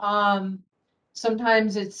farmers.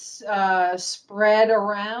 Sometimes it's spread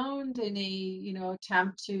around in a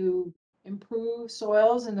attempt to improve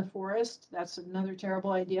soils in the forest. That's another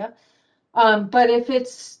terrible idea. But if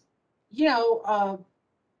it's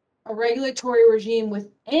a regulatory regime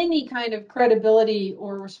with any kind of credibility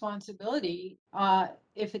or responsibility,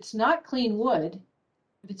 if it's not clean wood,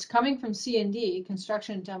 if it's coming from C&D,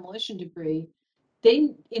 construction and demolition debris,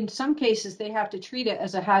 in some cases, they have to treat it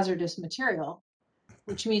as a hazardous material,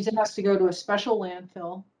 which means it has to go to a special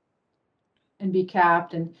landfill and be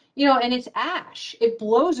capped. And, and it's ash. It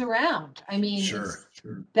blows around. I mean, Sure. it's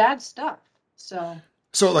bad stuff.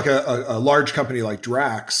 So like a large company like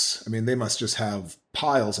Drax, I mean, they must just have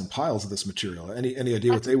piles and piles of this material. Any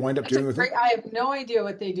idea what they wind up doing with it? I have no idea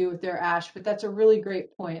what they do with their ash, but that's a really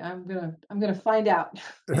great point. I'm gonna find out.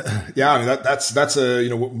 Yeah, I mean that's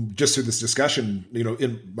a just through this discussion,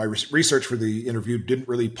 in my research for the interview didn't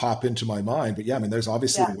really pop into my mind, but yeah, I mean there's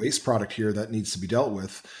obviously a waste product here that needs to be dealt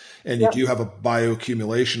with, and you do have a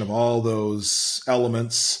bioaccumulation of all those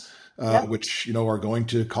elements, which are going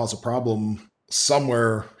to cause a problem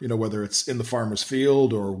somewhere, whether it's in the farmer's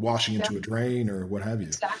field or washing into a drain or what have you.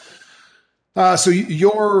 Exactly. So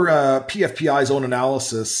your PFPI's own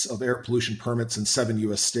analysis of air pollution permits in 7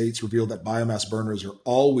 U.S. states revealed that biomass burners are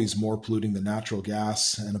always more polluting than natural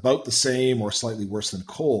gas and about the same or slightly worse than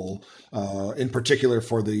coal, in particular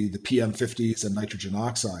for the PM50s and nitrogen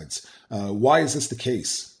oxides. Why is this the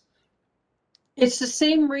case? It's the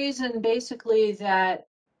same reason basically that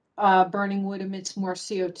burning wood emits more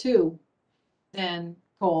CO2 than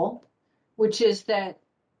coal, which is that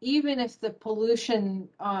even if the pollution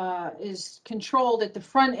is controlled at the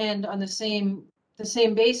front end on the same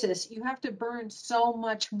basis, you have to burn so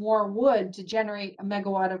much more wood to generate a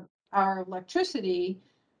megawatt of hour of electricity,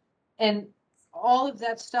 and all of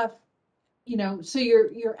that stuff, so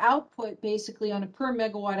your output basically on a per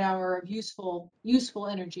megawatt hour of useful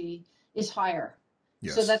energy is higher.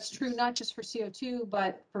 So Yes. that's true not just for CO2,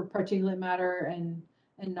 but for particulate matter and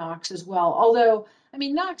NOx as well. Although, I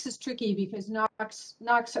mean, NOx is tricky because NOx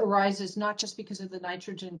arises not just because of the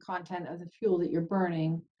nitrogen content of the fuel that you're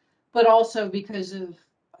burning, but also because of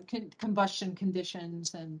combustion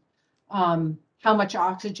conditions and how much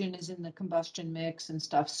oxygen is in the combustion mix and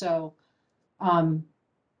stuff. So um,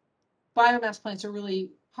 biomass plants are really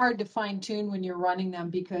hard to fine tune when you're running them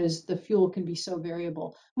because the fuel can be so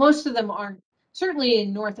variable. Most of them aren't, certainly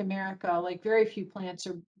in North America, like very few plants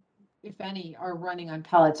are, if any, are running on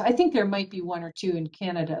pellets. I think there might be one or two in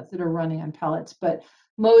Canada that are running on pellets, but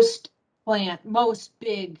most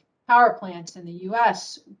big power plants in the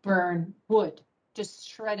US burn wood, just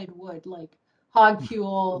shredded wood, like hog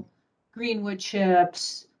fuel, green wood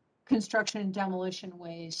chips, construction and demolition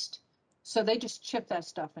waste. So they just chip that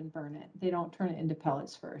stuff and burn it. They don't turn it into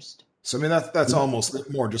pellets first. So I mean that's almost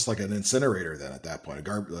more just like an incinerator then at that point.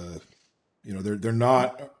 They're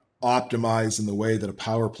not optimized in the way that a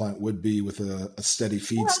power plant would be with a steady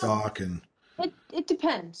Well, feedstock and it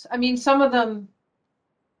depends. I mean, some of them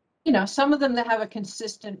that have a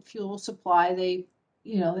consistent fuel supply, they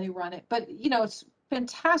run it. But, it's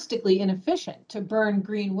fantastically inefficient to burn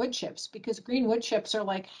green wood chips because green wood chips are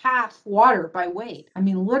like half water by weight. I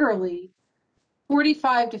mean, literally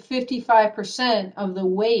 45 to 55% of the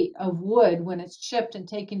weight of wood when it's chipped and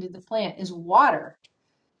taken to the plant is water.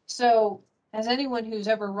 So, as anyone who's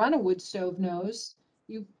ever run a wood stove knows,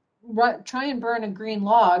 you try and burn a green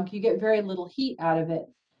log, you get very little heat out of it.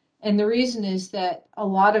 And the reason is that a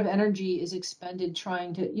lot of energy is expended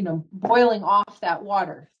trying to, boiling off that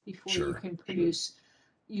water before you sure. can produce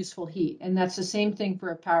useful heat. And that's the same thing for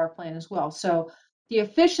a power plant as well. So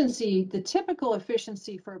the typical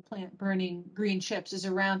efficiency for a plant burning green chips is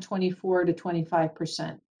around 24 to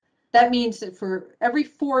 25%. That means that for every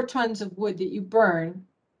 4 tons of wood that you burn,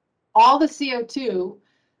 all the CO2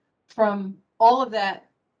 from all of that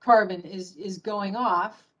carbon is going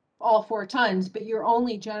off, all 4 tons, but you're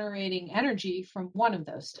only generating energy from one of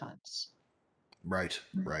those tons. Right,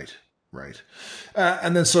 right, right.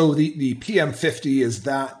 And then so the PM50, is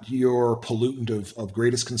that your pollutant of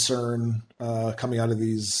greatest concern coming out of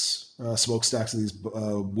these smokestacks of these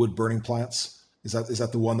wood burning plants? Is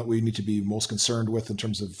that the one that we need to be most concerned with in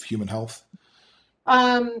terms of human health?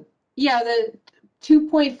 Um, yeah, the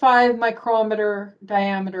 2.5 micrometer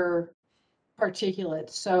diameter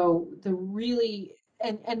particulates. So the really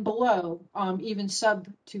and below, even sub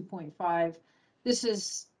 2.5, this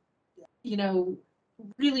is, you know,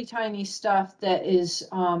 really tiny stuff that is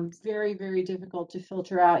very, very difficult to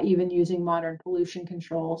filter out, even using modern pollution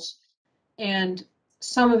controls. And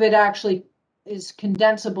some of it actually is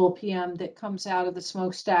condensable PM that comes out of the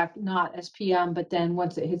smokestack, not as PM, but then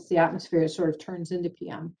once it hits the atmosphere, it sort of turns into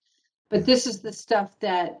PM. But Hmm. this is the stuff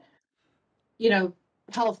that, you know,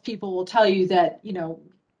 health people will tell you that,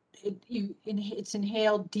 it's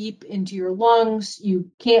inhaled deep into your lungs.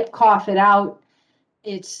 You can't cough it out.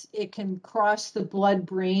 It can cross the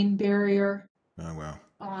blood-brain barrier. Oh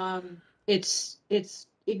wow. It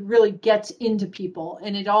really gets into people,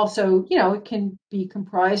 and it also, it can be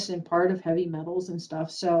comprised in part of heavy metals and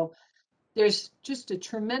stuff. So there's just a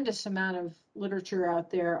tremendous amount of literature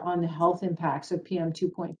out there on the health impacts of PM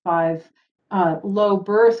 2.5, low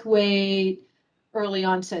birth weight, early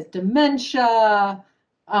onset dementia,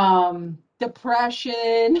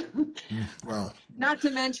 depression, Well, not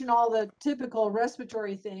to mention all the typical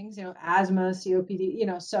respiratory things, asthma,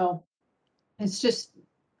 COPD, so it's just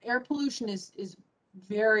air pollution is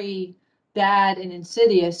very bad and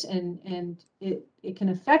insidious, and it can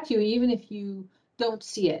affect you even if you don't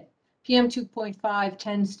see it. PM 2.5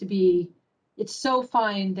 tends to be, it's so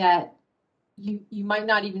fine that you might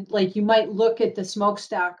not even, like, you might look at the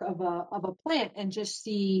smokestack of a plant and just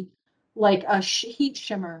see like a heat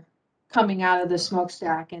shimmer coming out of the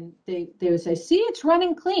smokestack, and they would say, see, it's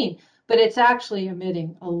running clean, but it's actually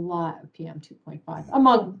emitting a lot of PM 2.5,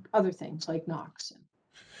 among other things like NOx.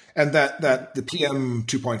 and that the PM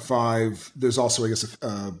 2.5, there's also, I guess,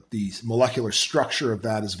 the molecular structure of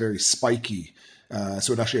that is very spiky.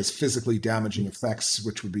 So it actually has physically damaging effects,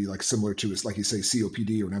 which would be like similar to, like you say,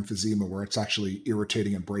 COPD or an emphysema, where it's actually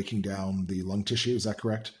irritating and breaking down the lung tissue. Is that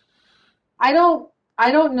correct? I don't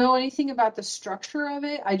I don't know anything about the structure of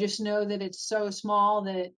it. I just know that it's so small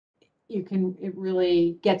that it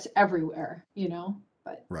really gets everywhere, you know?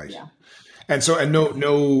 But Right. yeah. And so, and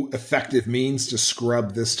no effective means to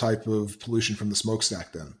scrub this type of pollution from the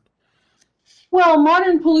smokestack then. Well,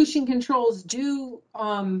 modern pollution controls do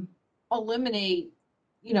eliminate,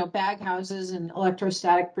 baghouses and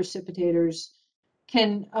electrostatic precipitators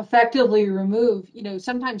can effectively remove,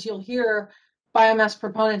 sometimes you'll hear biomass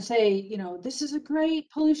proponents say, this is a great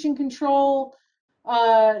pollution control,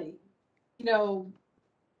 uh, you know,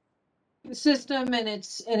 system and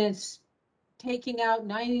it's taking out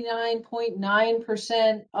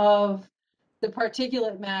 99.9% of the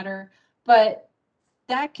particulate matter, but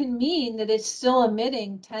that can mean that it's still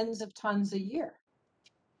emitting tens of tons a year.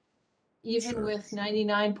 Even Sure. with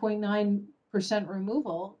 99.9%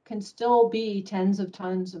 removal, can still be tens of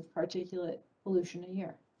tons of particulate pollution a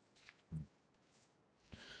year.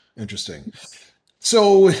 Interesting.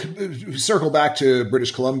 So, circle back to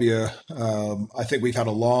British Columbia. I think we've had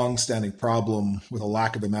a long-standing problem with a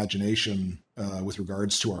lack of imagination with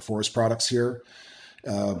regards to our forest products here.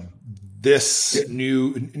 Uh, this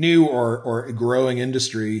new or growing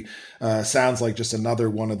industry sounds like just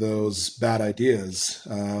another one of those bad ideas.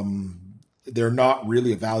 They're not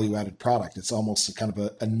really a value-added product. It's almost kind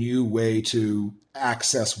of a new way to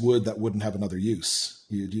access wood that wouldn't have another use.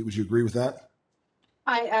 Would you agree with that?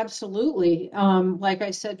 I absolutely, like I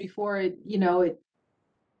said before, it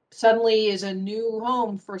suddenly is a new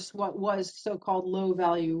home for what was so-called low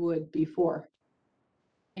value wood before.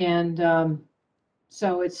 And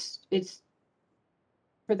so it's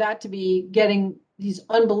for that to be getting these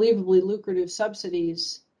unbelievably lucrative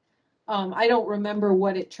subsidies. I don't remember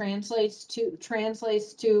what it translates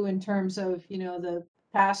to in terms of, the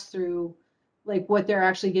pass through, like what they're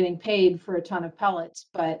actually getting paid for a ton of pellets,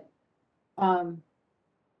 but um,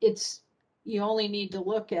 it's you only need to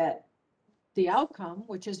look at the outcome,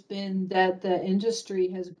 which has been that the industry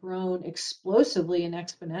has grown explosively and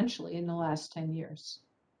exponentially in the last 10 years.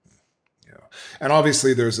 Yeah. And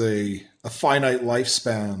obviously, there's a finite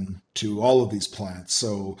lifespan to all of these plants.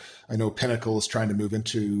 So I know Pinnacle is trying to move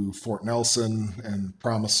into Fort Nelson and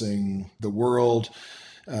promising the world.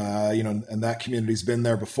 And that community's been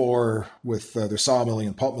there before with their sawmilling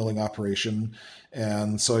and pulp milling operation.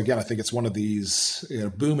 And so again, I think it's one of these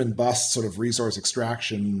boom and bust sort of resource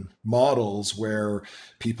extraction models where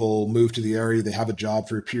people move to the area, they have a job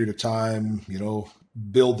for a period of time,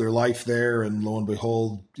 build their life there, and lo and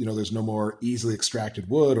behold, there's no more easily extracted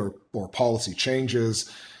wood or policy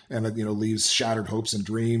changes, and it leaves shattered hopes and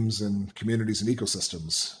dreams and communities and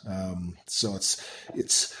ecosystems. So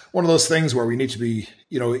it's one of those things where we need to be,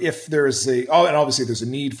 if there's and obviously there's a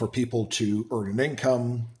need for people to earn an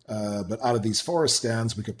income, but out of these forest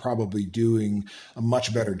stands, we could probably doing a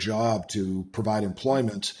much better job to provide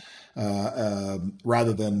employment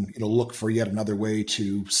rather than look for yet another way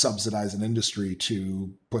to subsidize an industry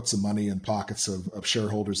to put some money in pockets of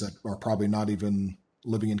shareholders that are probably not even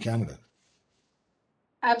living in Canada.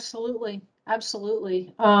 Absolutely,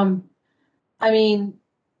 absolutely. I mean,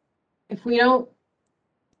 if we don't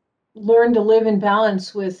learn to live in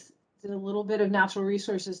balance with the little bit of natural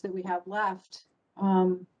resources that we have left,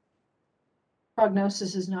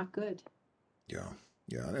 prognosis is not good. Yeah.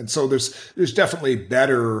 Yeah. And so there's definitely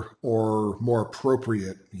better or more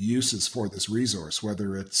appropriate uses for this resource,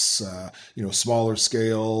 whether it's smaller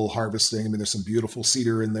scale harvesting. I mean, there's some beautiful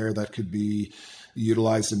cedar in there that could be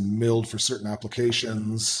utilized and milled for certain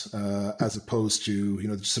applications, as opposed to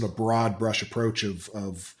just sort of broad brush approach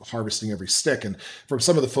of harvesting every stick. And from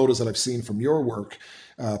some of the photos that I've seen from your work,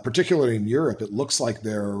 particularly in Europe, it looks like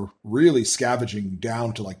they're really scavenging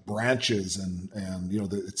down to like branches, and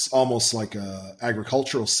it's almost like a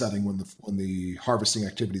agricultural setting when the harvesting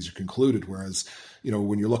activities are concluded. Whereas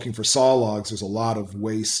when you're looking for saw logs, there's a lot of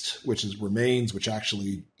waste which is remains, which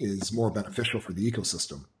actually is more beneficial for the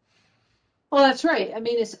ecosystem. Well, that's right. I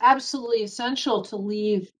mean, it's absolutely essential to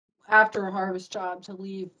leave after a harvest job to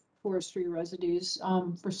leave forestry residues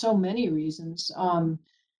for so many reasons.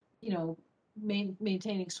 You know,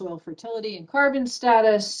 maintaining soil fertility and carbon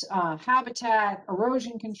status, habitat,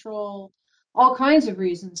 erosion control, all kinds of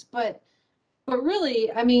reasons. But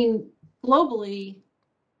really, I mean, globally,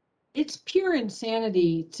 it's pure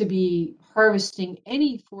insanity to be harvesting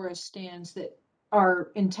any forest stands that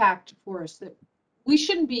are intact forests. That we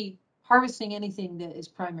shouldn't be harvesting anything that is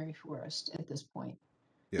primary forest at this point.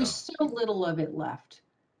 Yeah. There's so little of it left.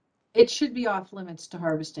 It should be off limits to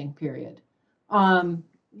harvesting, period. Um,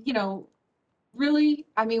 you know, really,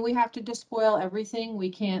 I mean, we have to despoil everything. We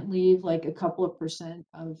can't leave like a couple of percent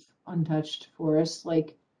of untouched forest.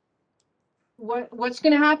 Like, what's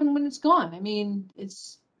going to happen when it's gone? I mean,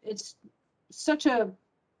 it's such a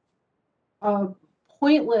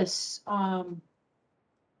pointless,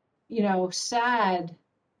 sad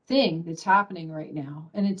thing that's happening right now,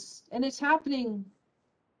 and it's happening,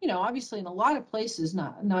 obviously in a lot of places,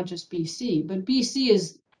 not just BC, but BC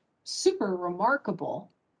is super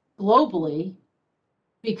remarkable globally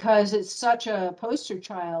because it's such a poster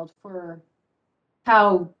child for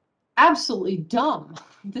how absolutely dumb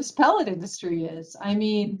this pellet industry is. I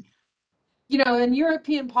mean, and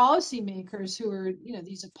European policymakers who are,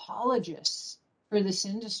 these apologists for this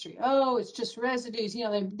industry. Oh, it's just residues.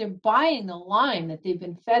 They're buying the line that they've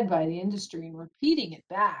been fed by the industry and repeating it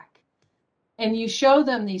back. And you show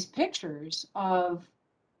them these pictures of,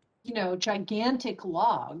 gigantic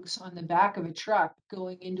logs on the back of a truck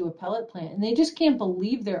going into a pellet plant, and they just can't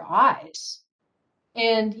believe their eyes.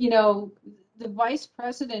 And, the vice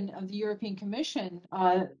president of the European Commission,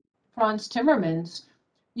 Frans Timmermans,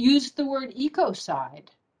 used the word ecocide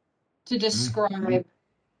to describe,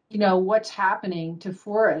 what's happening to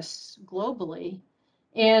forests globally.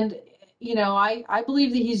 And, I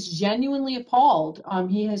believe that he's genuinely appalled.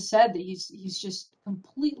 He has said that he's just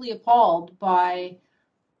completely appalled by,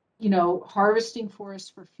 harvesting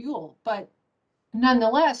forests for fuel. But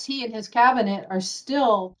nonetheless, he and his cabinet are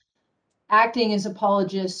still acting as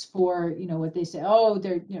apologists for, what they say, oh,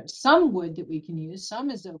 there, some wood that we can use,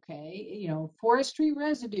 some is okay, forestry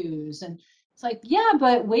residues. And it's like, yeah,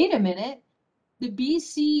 but wait a minute. The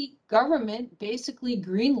BC government basically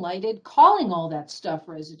green lighted calling all that stuff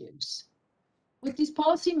residues. What these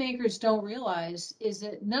policymakers don't realize is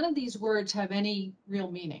that none of these words have any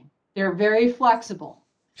real meaning. They're very flexible.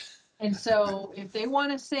 And so if they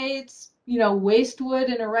want to say it's, waste wood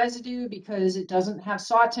and a residue because it doesn't have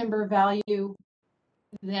saw timber value,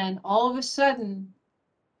 then all of a sudden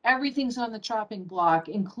everything's on the chopping block,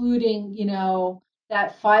 including,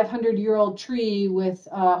 that 500-year-old tree with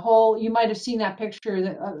a whole, you might have seen that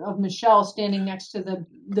picture of Michelle standing next to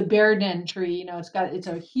the bear den tree. It's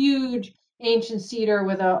a huge ancient cedar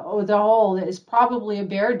with a hole that is probably a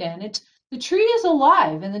bear den. The tree is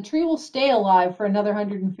alive, and the tree will stay alive for another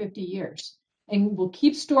 150 years and will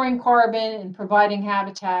keep storing carbon and providing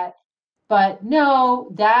habitat. But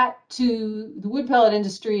no, that to the wood pellet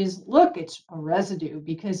industry is, look, it's a residue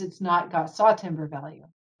because it's not got saw timber value.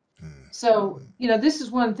 So, this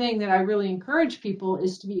is one thing that I really encourage people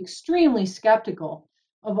is to be extremely skeptical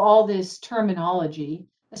of all this terminology,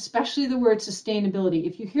 especially the word sustainability.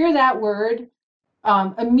 If you hear that word,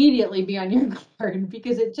 immediately be on your guard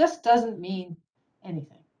because it just doesn't mean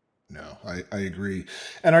anything. No, I agree.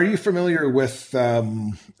 And are you familiar with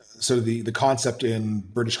sort of the concept in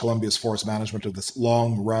British Columbia's forest management of this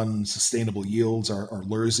long run sustainable yields, or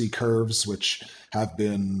LRSI curves, which have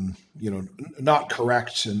been, not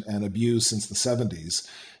correct and abused since the 70s?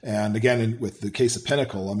 And again, with the case of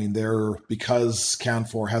Pinnacle, I mean, because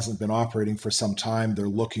Canfor hasn't been operating for some time, they're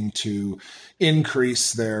looking to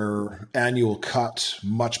increase their annual cut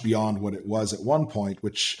much beyond what it was at one point,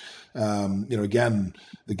 which, again,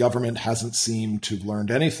 the government hasn't seemed to have learned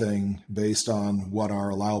anything based on what our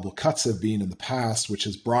allowable cuts have been in the past, which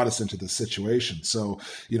has brought us into this situation. So,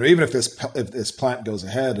 even if this plant goes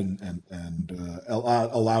ahead and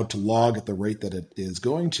allowed to log at the rate that it is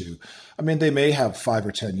going to, I mean, they may have 5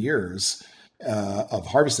 or 10 years of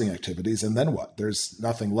harvesting activities, and then what? There's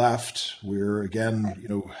nothing left. We're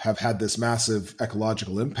again, have had this massive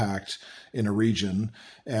ecological impact in a region,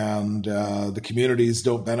 and the communities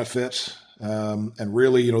don't benefit, and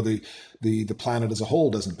really, the planet as a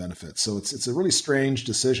whole doesn't benefit. So it's a really strange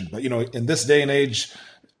decision. But in this day and age,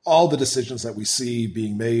 all the decisions that we see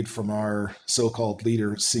being made from our so-called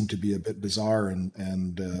leaders seem to be a bit bizarre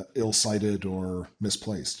and ill-sighted or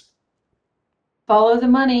misplaced. Follow the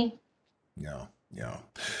money. Yeah, yeah.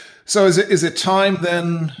 So is it time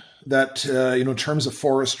then that in terms of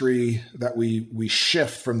forestry, that we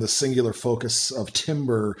shift from the singular focus of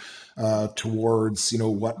timber towards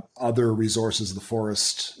what other resources the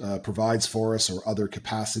forest provides for us, or other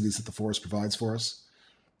capacities that the forest provides for us?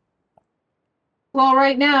 Well,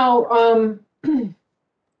 right now,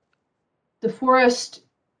 the forest,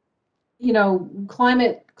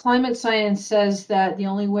 climate science says that the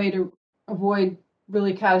only way to avoid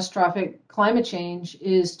really catastrophic climate change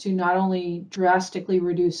is to not only drastically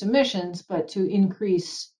reduce emissions, but to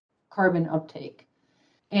increase carbon uptake.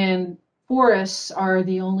 And forests are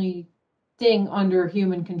the only thing under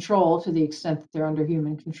human control, to the extent that they're under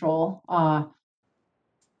human control,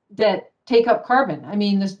 that take up carbon. I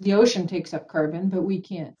mean, the ocean takes up carbon, but we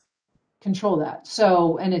can't control that.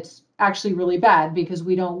 So, and it's actually really bad because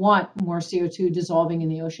we don't want more CO2 dissolving in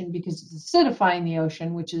the ocean because it's acidifying the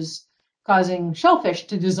ocean, which is causing shellfish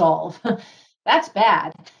to dissolve. That's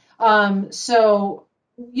bad. So,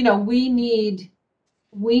 we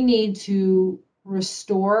need to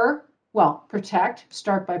restore, well,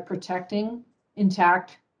 start by protecting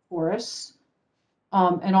intact forests,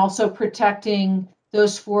 and also protecting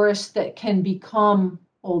those forests that can become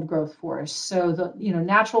old growth forests. So the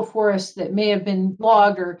natural forests that may have been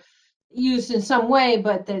logged or used in some way,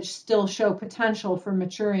 but that still show potential for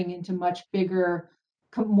maturing into much bigger,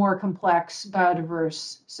 more complex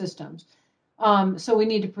biodiverse systems. So we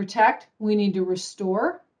need to protect, we need to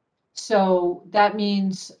restore. So that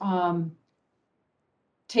means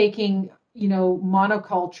taking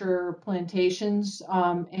monoculture plantations,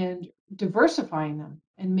 and diversifying them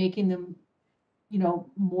and making them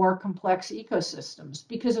more complex ecosystems,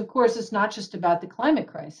 because of course it's not just about the climate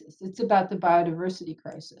crisis, it's about the biodiversity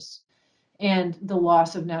crisis and the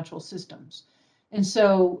loss of natural systems. And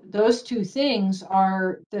so those two things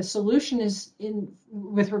are the solution is in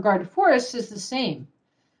with regard to forests is the same,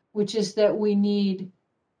 which is that we need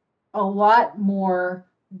a lot more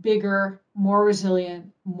bigger, more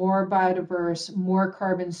resilient, more biodiverse, more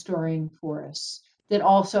carbon storing forests that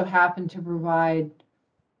also happen to provide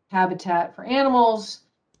habitat for animals,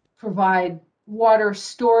 provide water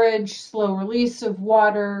storage, slow release of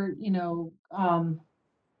water,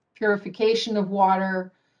 purification of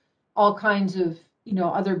water, all kinds of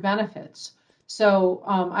other benefits. So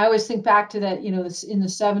I always think back to that, this in the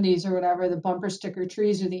 70s or whatever, the bumper sticker,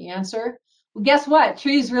 trees are the answer. Well, guess what?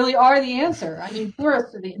 Trees really are the answer. I mean,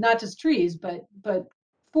 forests are not just trees, but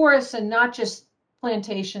forests, and not just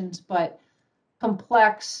plantations, but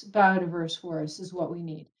complex biodiverse forests is what we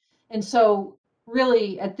need. And so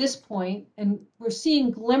really at this point, and we're seeing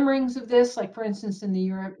glimmerings of this, like for instance in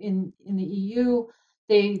the EU,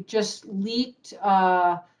 they just leaked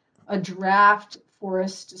a draft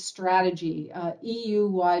forest strategy,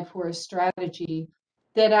 EU-wide forest strategy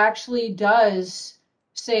that actually does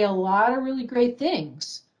say a lot of really great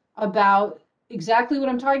things about exactly what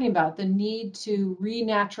I'm talking about, the need to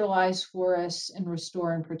renaturalize forests and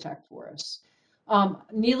restore and protect forests.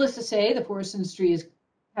 Needless to say, the forest industry is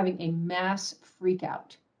having a mass freak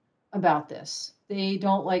out about this. They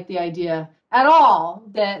don't like the idea at all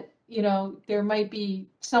that, there might be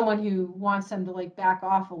someone who wants them to like back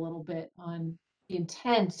off a little bit on the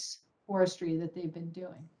intense forestry that they've been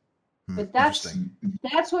doing. But that's Interesting.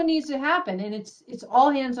 that's what needs to happen, and it's all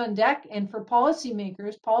hands on deck. And for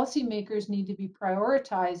policymakers need to be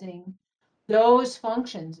prioritizing those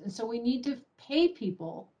functions, and so we need to pay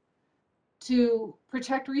people to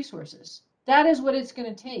protect resources. That is what it's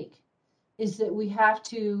going to take, is that we have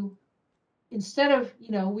to, instead of,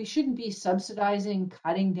 we shouldn't be subsidizing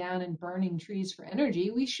cutting down and burning trees for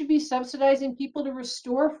energy. We should be subsidizing people to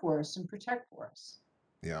restore forests and protect forests.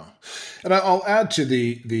 Yeah, and I'll add to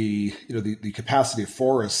the capacity of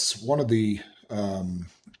forests. One of the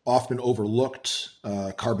often overlooked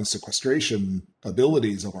carbon sequestration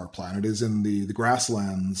abilities of our planet is in the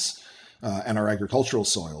grasslands and our agricultural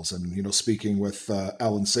soils. And speaking with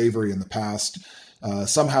Alan Savory in the past,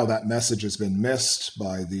 somehow that message has been missed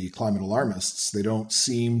by the climate alarmists. They don't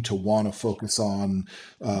seem to want to focus on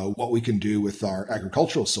what we can do with our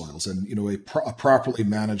agricultural soils. And, a properly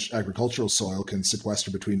managed agricultural soil can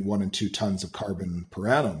sequester between 1 and 2 tons of carbon per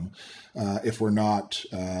annum if we're not,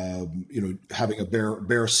 having a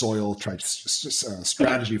bare soil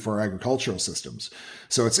strategy for our agricultural systems.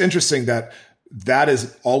 So it's interesting that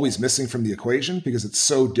is always missing from the equation, because it's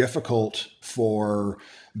so difficult for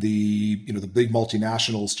the big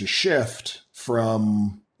multinationals to shift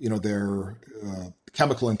from their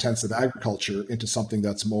chemical intensive agriculture into something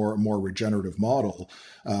that's more regenerative model,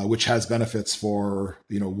 which has benefits for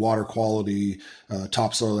water quality,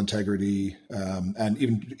 topsoil integrity, and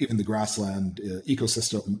even the grassland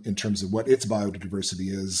ecosystem in terms of what its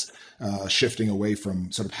biodiversity is, shifting away from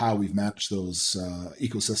sort of how we've managed those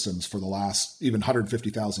ecosystems for the last even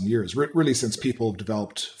 150,000 years, really since people have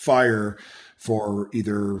developed fire for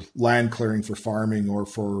either land clearing for farming or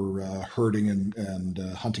for herding and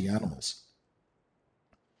hunting animals.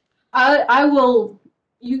 I will.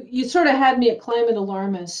 You sort of had me at climate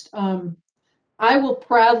alarmist. I will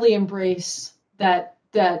proudly embrace that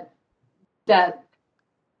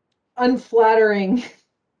unflattering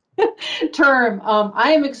term.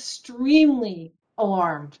 I am extremely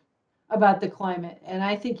alarmed about the climate, and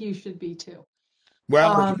I think you should be too.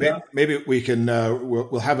 Well, Um, maybe we can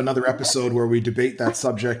we'll have another episode where we debate that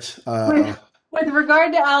subject. with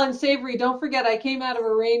regard to Alan Savory, don't forget I came out of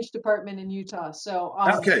a range department in Utah. So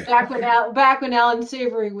Okay. back when Alan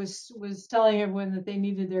Savory was telling everyone that they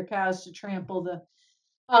needed their cows to trample the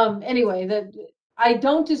anyway, that I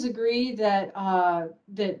don't disagree that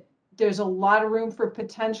there's a lot of room for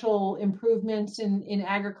potential improvements in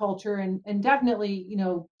agriculture and definitely,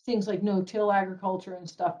 things like no-till agriculture and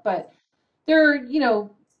stuff. But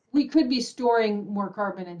we could be storing more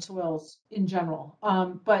carbon in soils in general.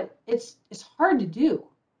 But it's hard to do.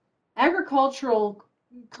 Agricultural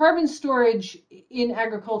carbon storage in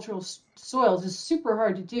agricultural soils is super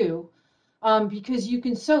hard to do, because you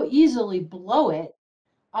can so easily blow it.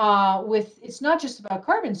 It's not just about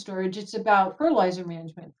carbon storage, it's about fertilizer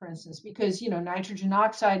management, for instance, because nitrogen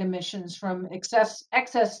oxide emissions from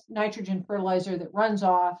excess nitrogen fertilizer that runs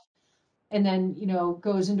off and then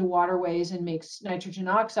goes into waterways and makes nitrogen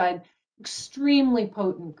oxide, extremely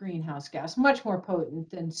potent greenhouse gas, much more potent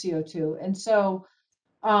than CO2. And so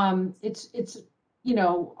it's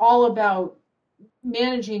all about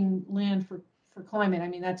managing land for climate. I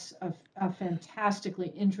mean, that's a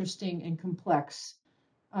fantastically interesting and complex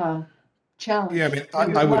challenge. Yeah, I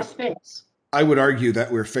mean, With less space. I would argue that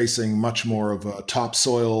we're facing much more of a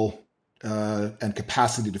topsoil and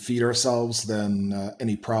capacity to feed ourselves than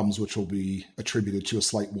any problems which will be attributed to a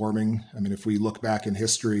slight warming. I mean, if we look back in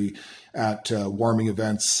history at warming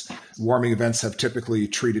events have typically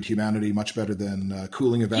treated humanity much better than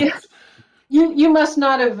cooling events. You must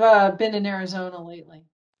not have been in Arizona lately.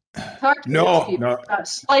 Talk to those people No. about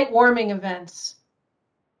slight warming events.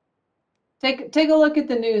 Take a look at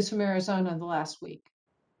the news from Arizona the last week.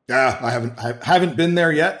 Yeah, I haven't been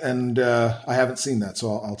there yet, and I haven't seen that,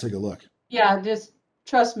 so I'll take a look. Yeah, just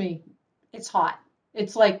trust me, it's hot.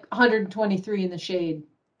 It's like 123 in the shade,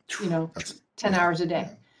 10 hours a day.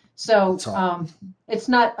 So it's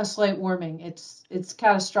not a slight warming. It's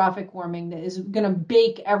catastrophic warming that is going to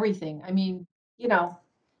bake everything. I mean,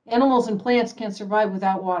 animals and plants can't survive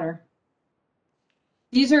without water.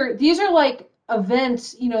 These are like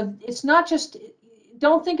events. It's not just.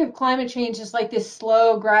 Don't think of climate change as like this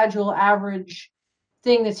slow, gradual, average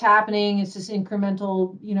thing that's happening. It's this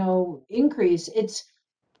incremental, increase.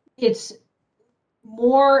 It's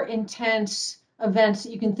more intense events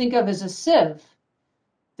that you can think of as a sieve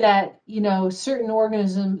that, certain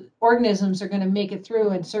organisms are going to make it through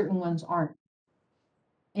and certain ones aren't.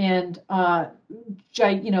 And,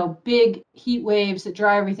 big heat waves that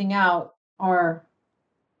dry everything out are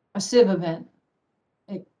a sieve event.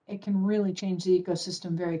 It can really change the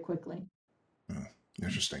ecosystem very quickly.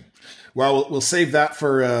 Interesting. Well, we'll save that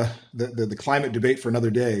for the climate debate for another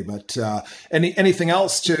day. But anything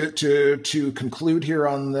else to conclude here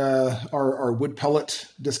on our wood pellet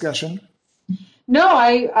discussion? No,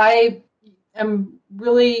 I am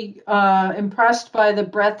really impressed by the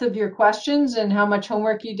breadth of your questions and how much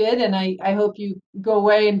homework you did. And I hope you go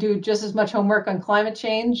away and do just as much homework on climate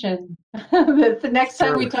change. And the next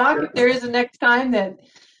time we talk, if there is a next time, that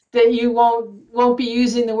you won't be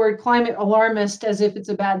using the word climate alarmist as if it's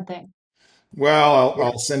a bad thing. Well,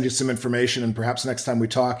 I'll send you some information, and perhaps next time we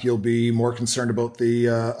talk, you'll be more concerned about the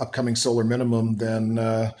upcoming solar minimum than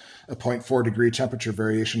a 0.4 degree temperature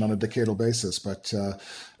variation on a decadal basis. But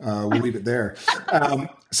we'll leave it there.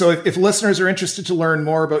 So if listeners are interested to learn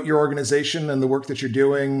more about your organization and the work that you're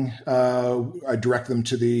doing, I direct them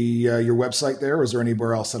to your website there, or is there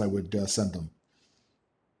anywhere else that I would send them?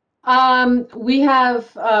 We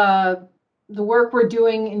have the work we're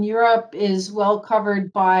doing in Europe is well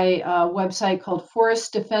covered by a website called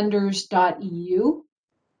forestdefenders.eu.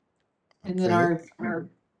 And then our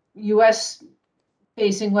US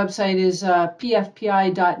facing website is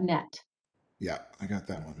pfpi.net. Yeah, I got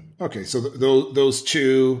that one. Okay, so those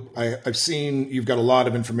two, I've seen you've got a lot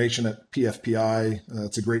of information at PFPI.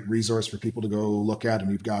 It's a great resource for people to go look at,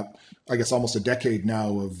 and you've got, I guess, almost a decade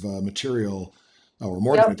now of material, or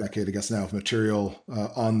more than a decade, I guess, now of material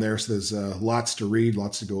on there. So there's lots to read,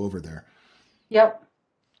 lots to go over there. Yep,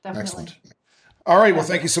 definitely. Excellent. All right. Well,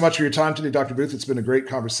 thank you so much for your time today, Dr. Booth. It's been a great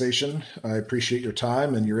conversation. I appreciate your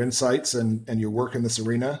time and your insights and your work in this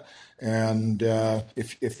arena. And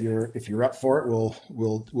if you're up for it, we'll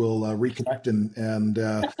reconnect and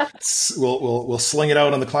we'll sling it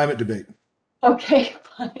out on the climate debate. Okay,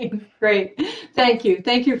 fine, great. Thank you.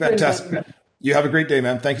 Thank you for fantastic. You have a great day,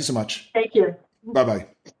 man. Thank you so much. Thank you. Bye-bye.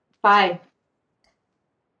 Bye.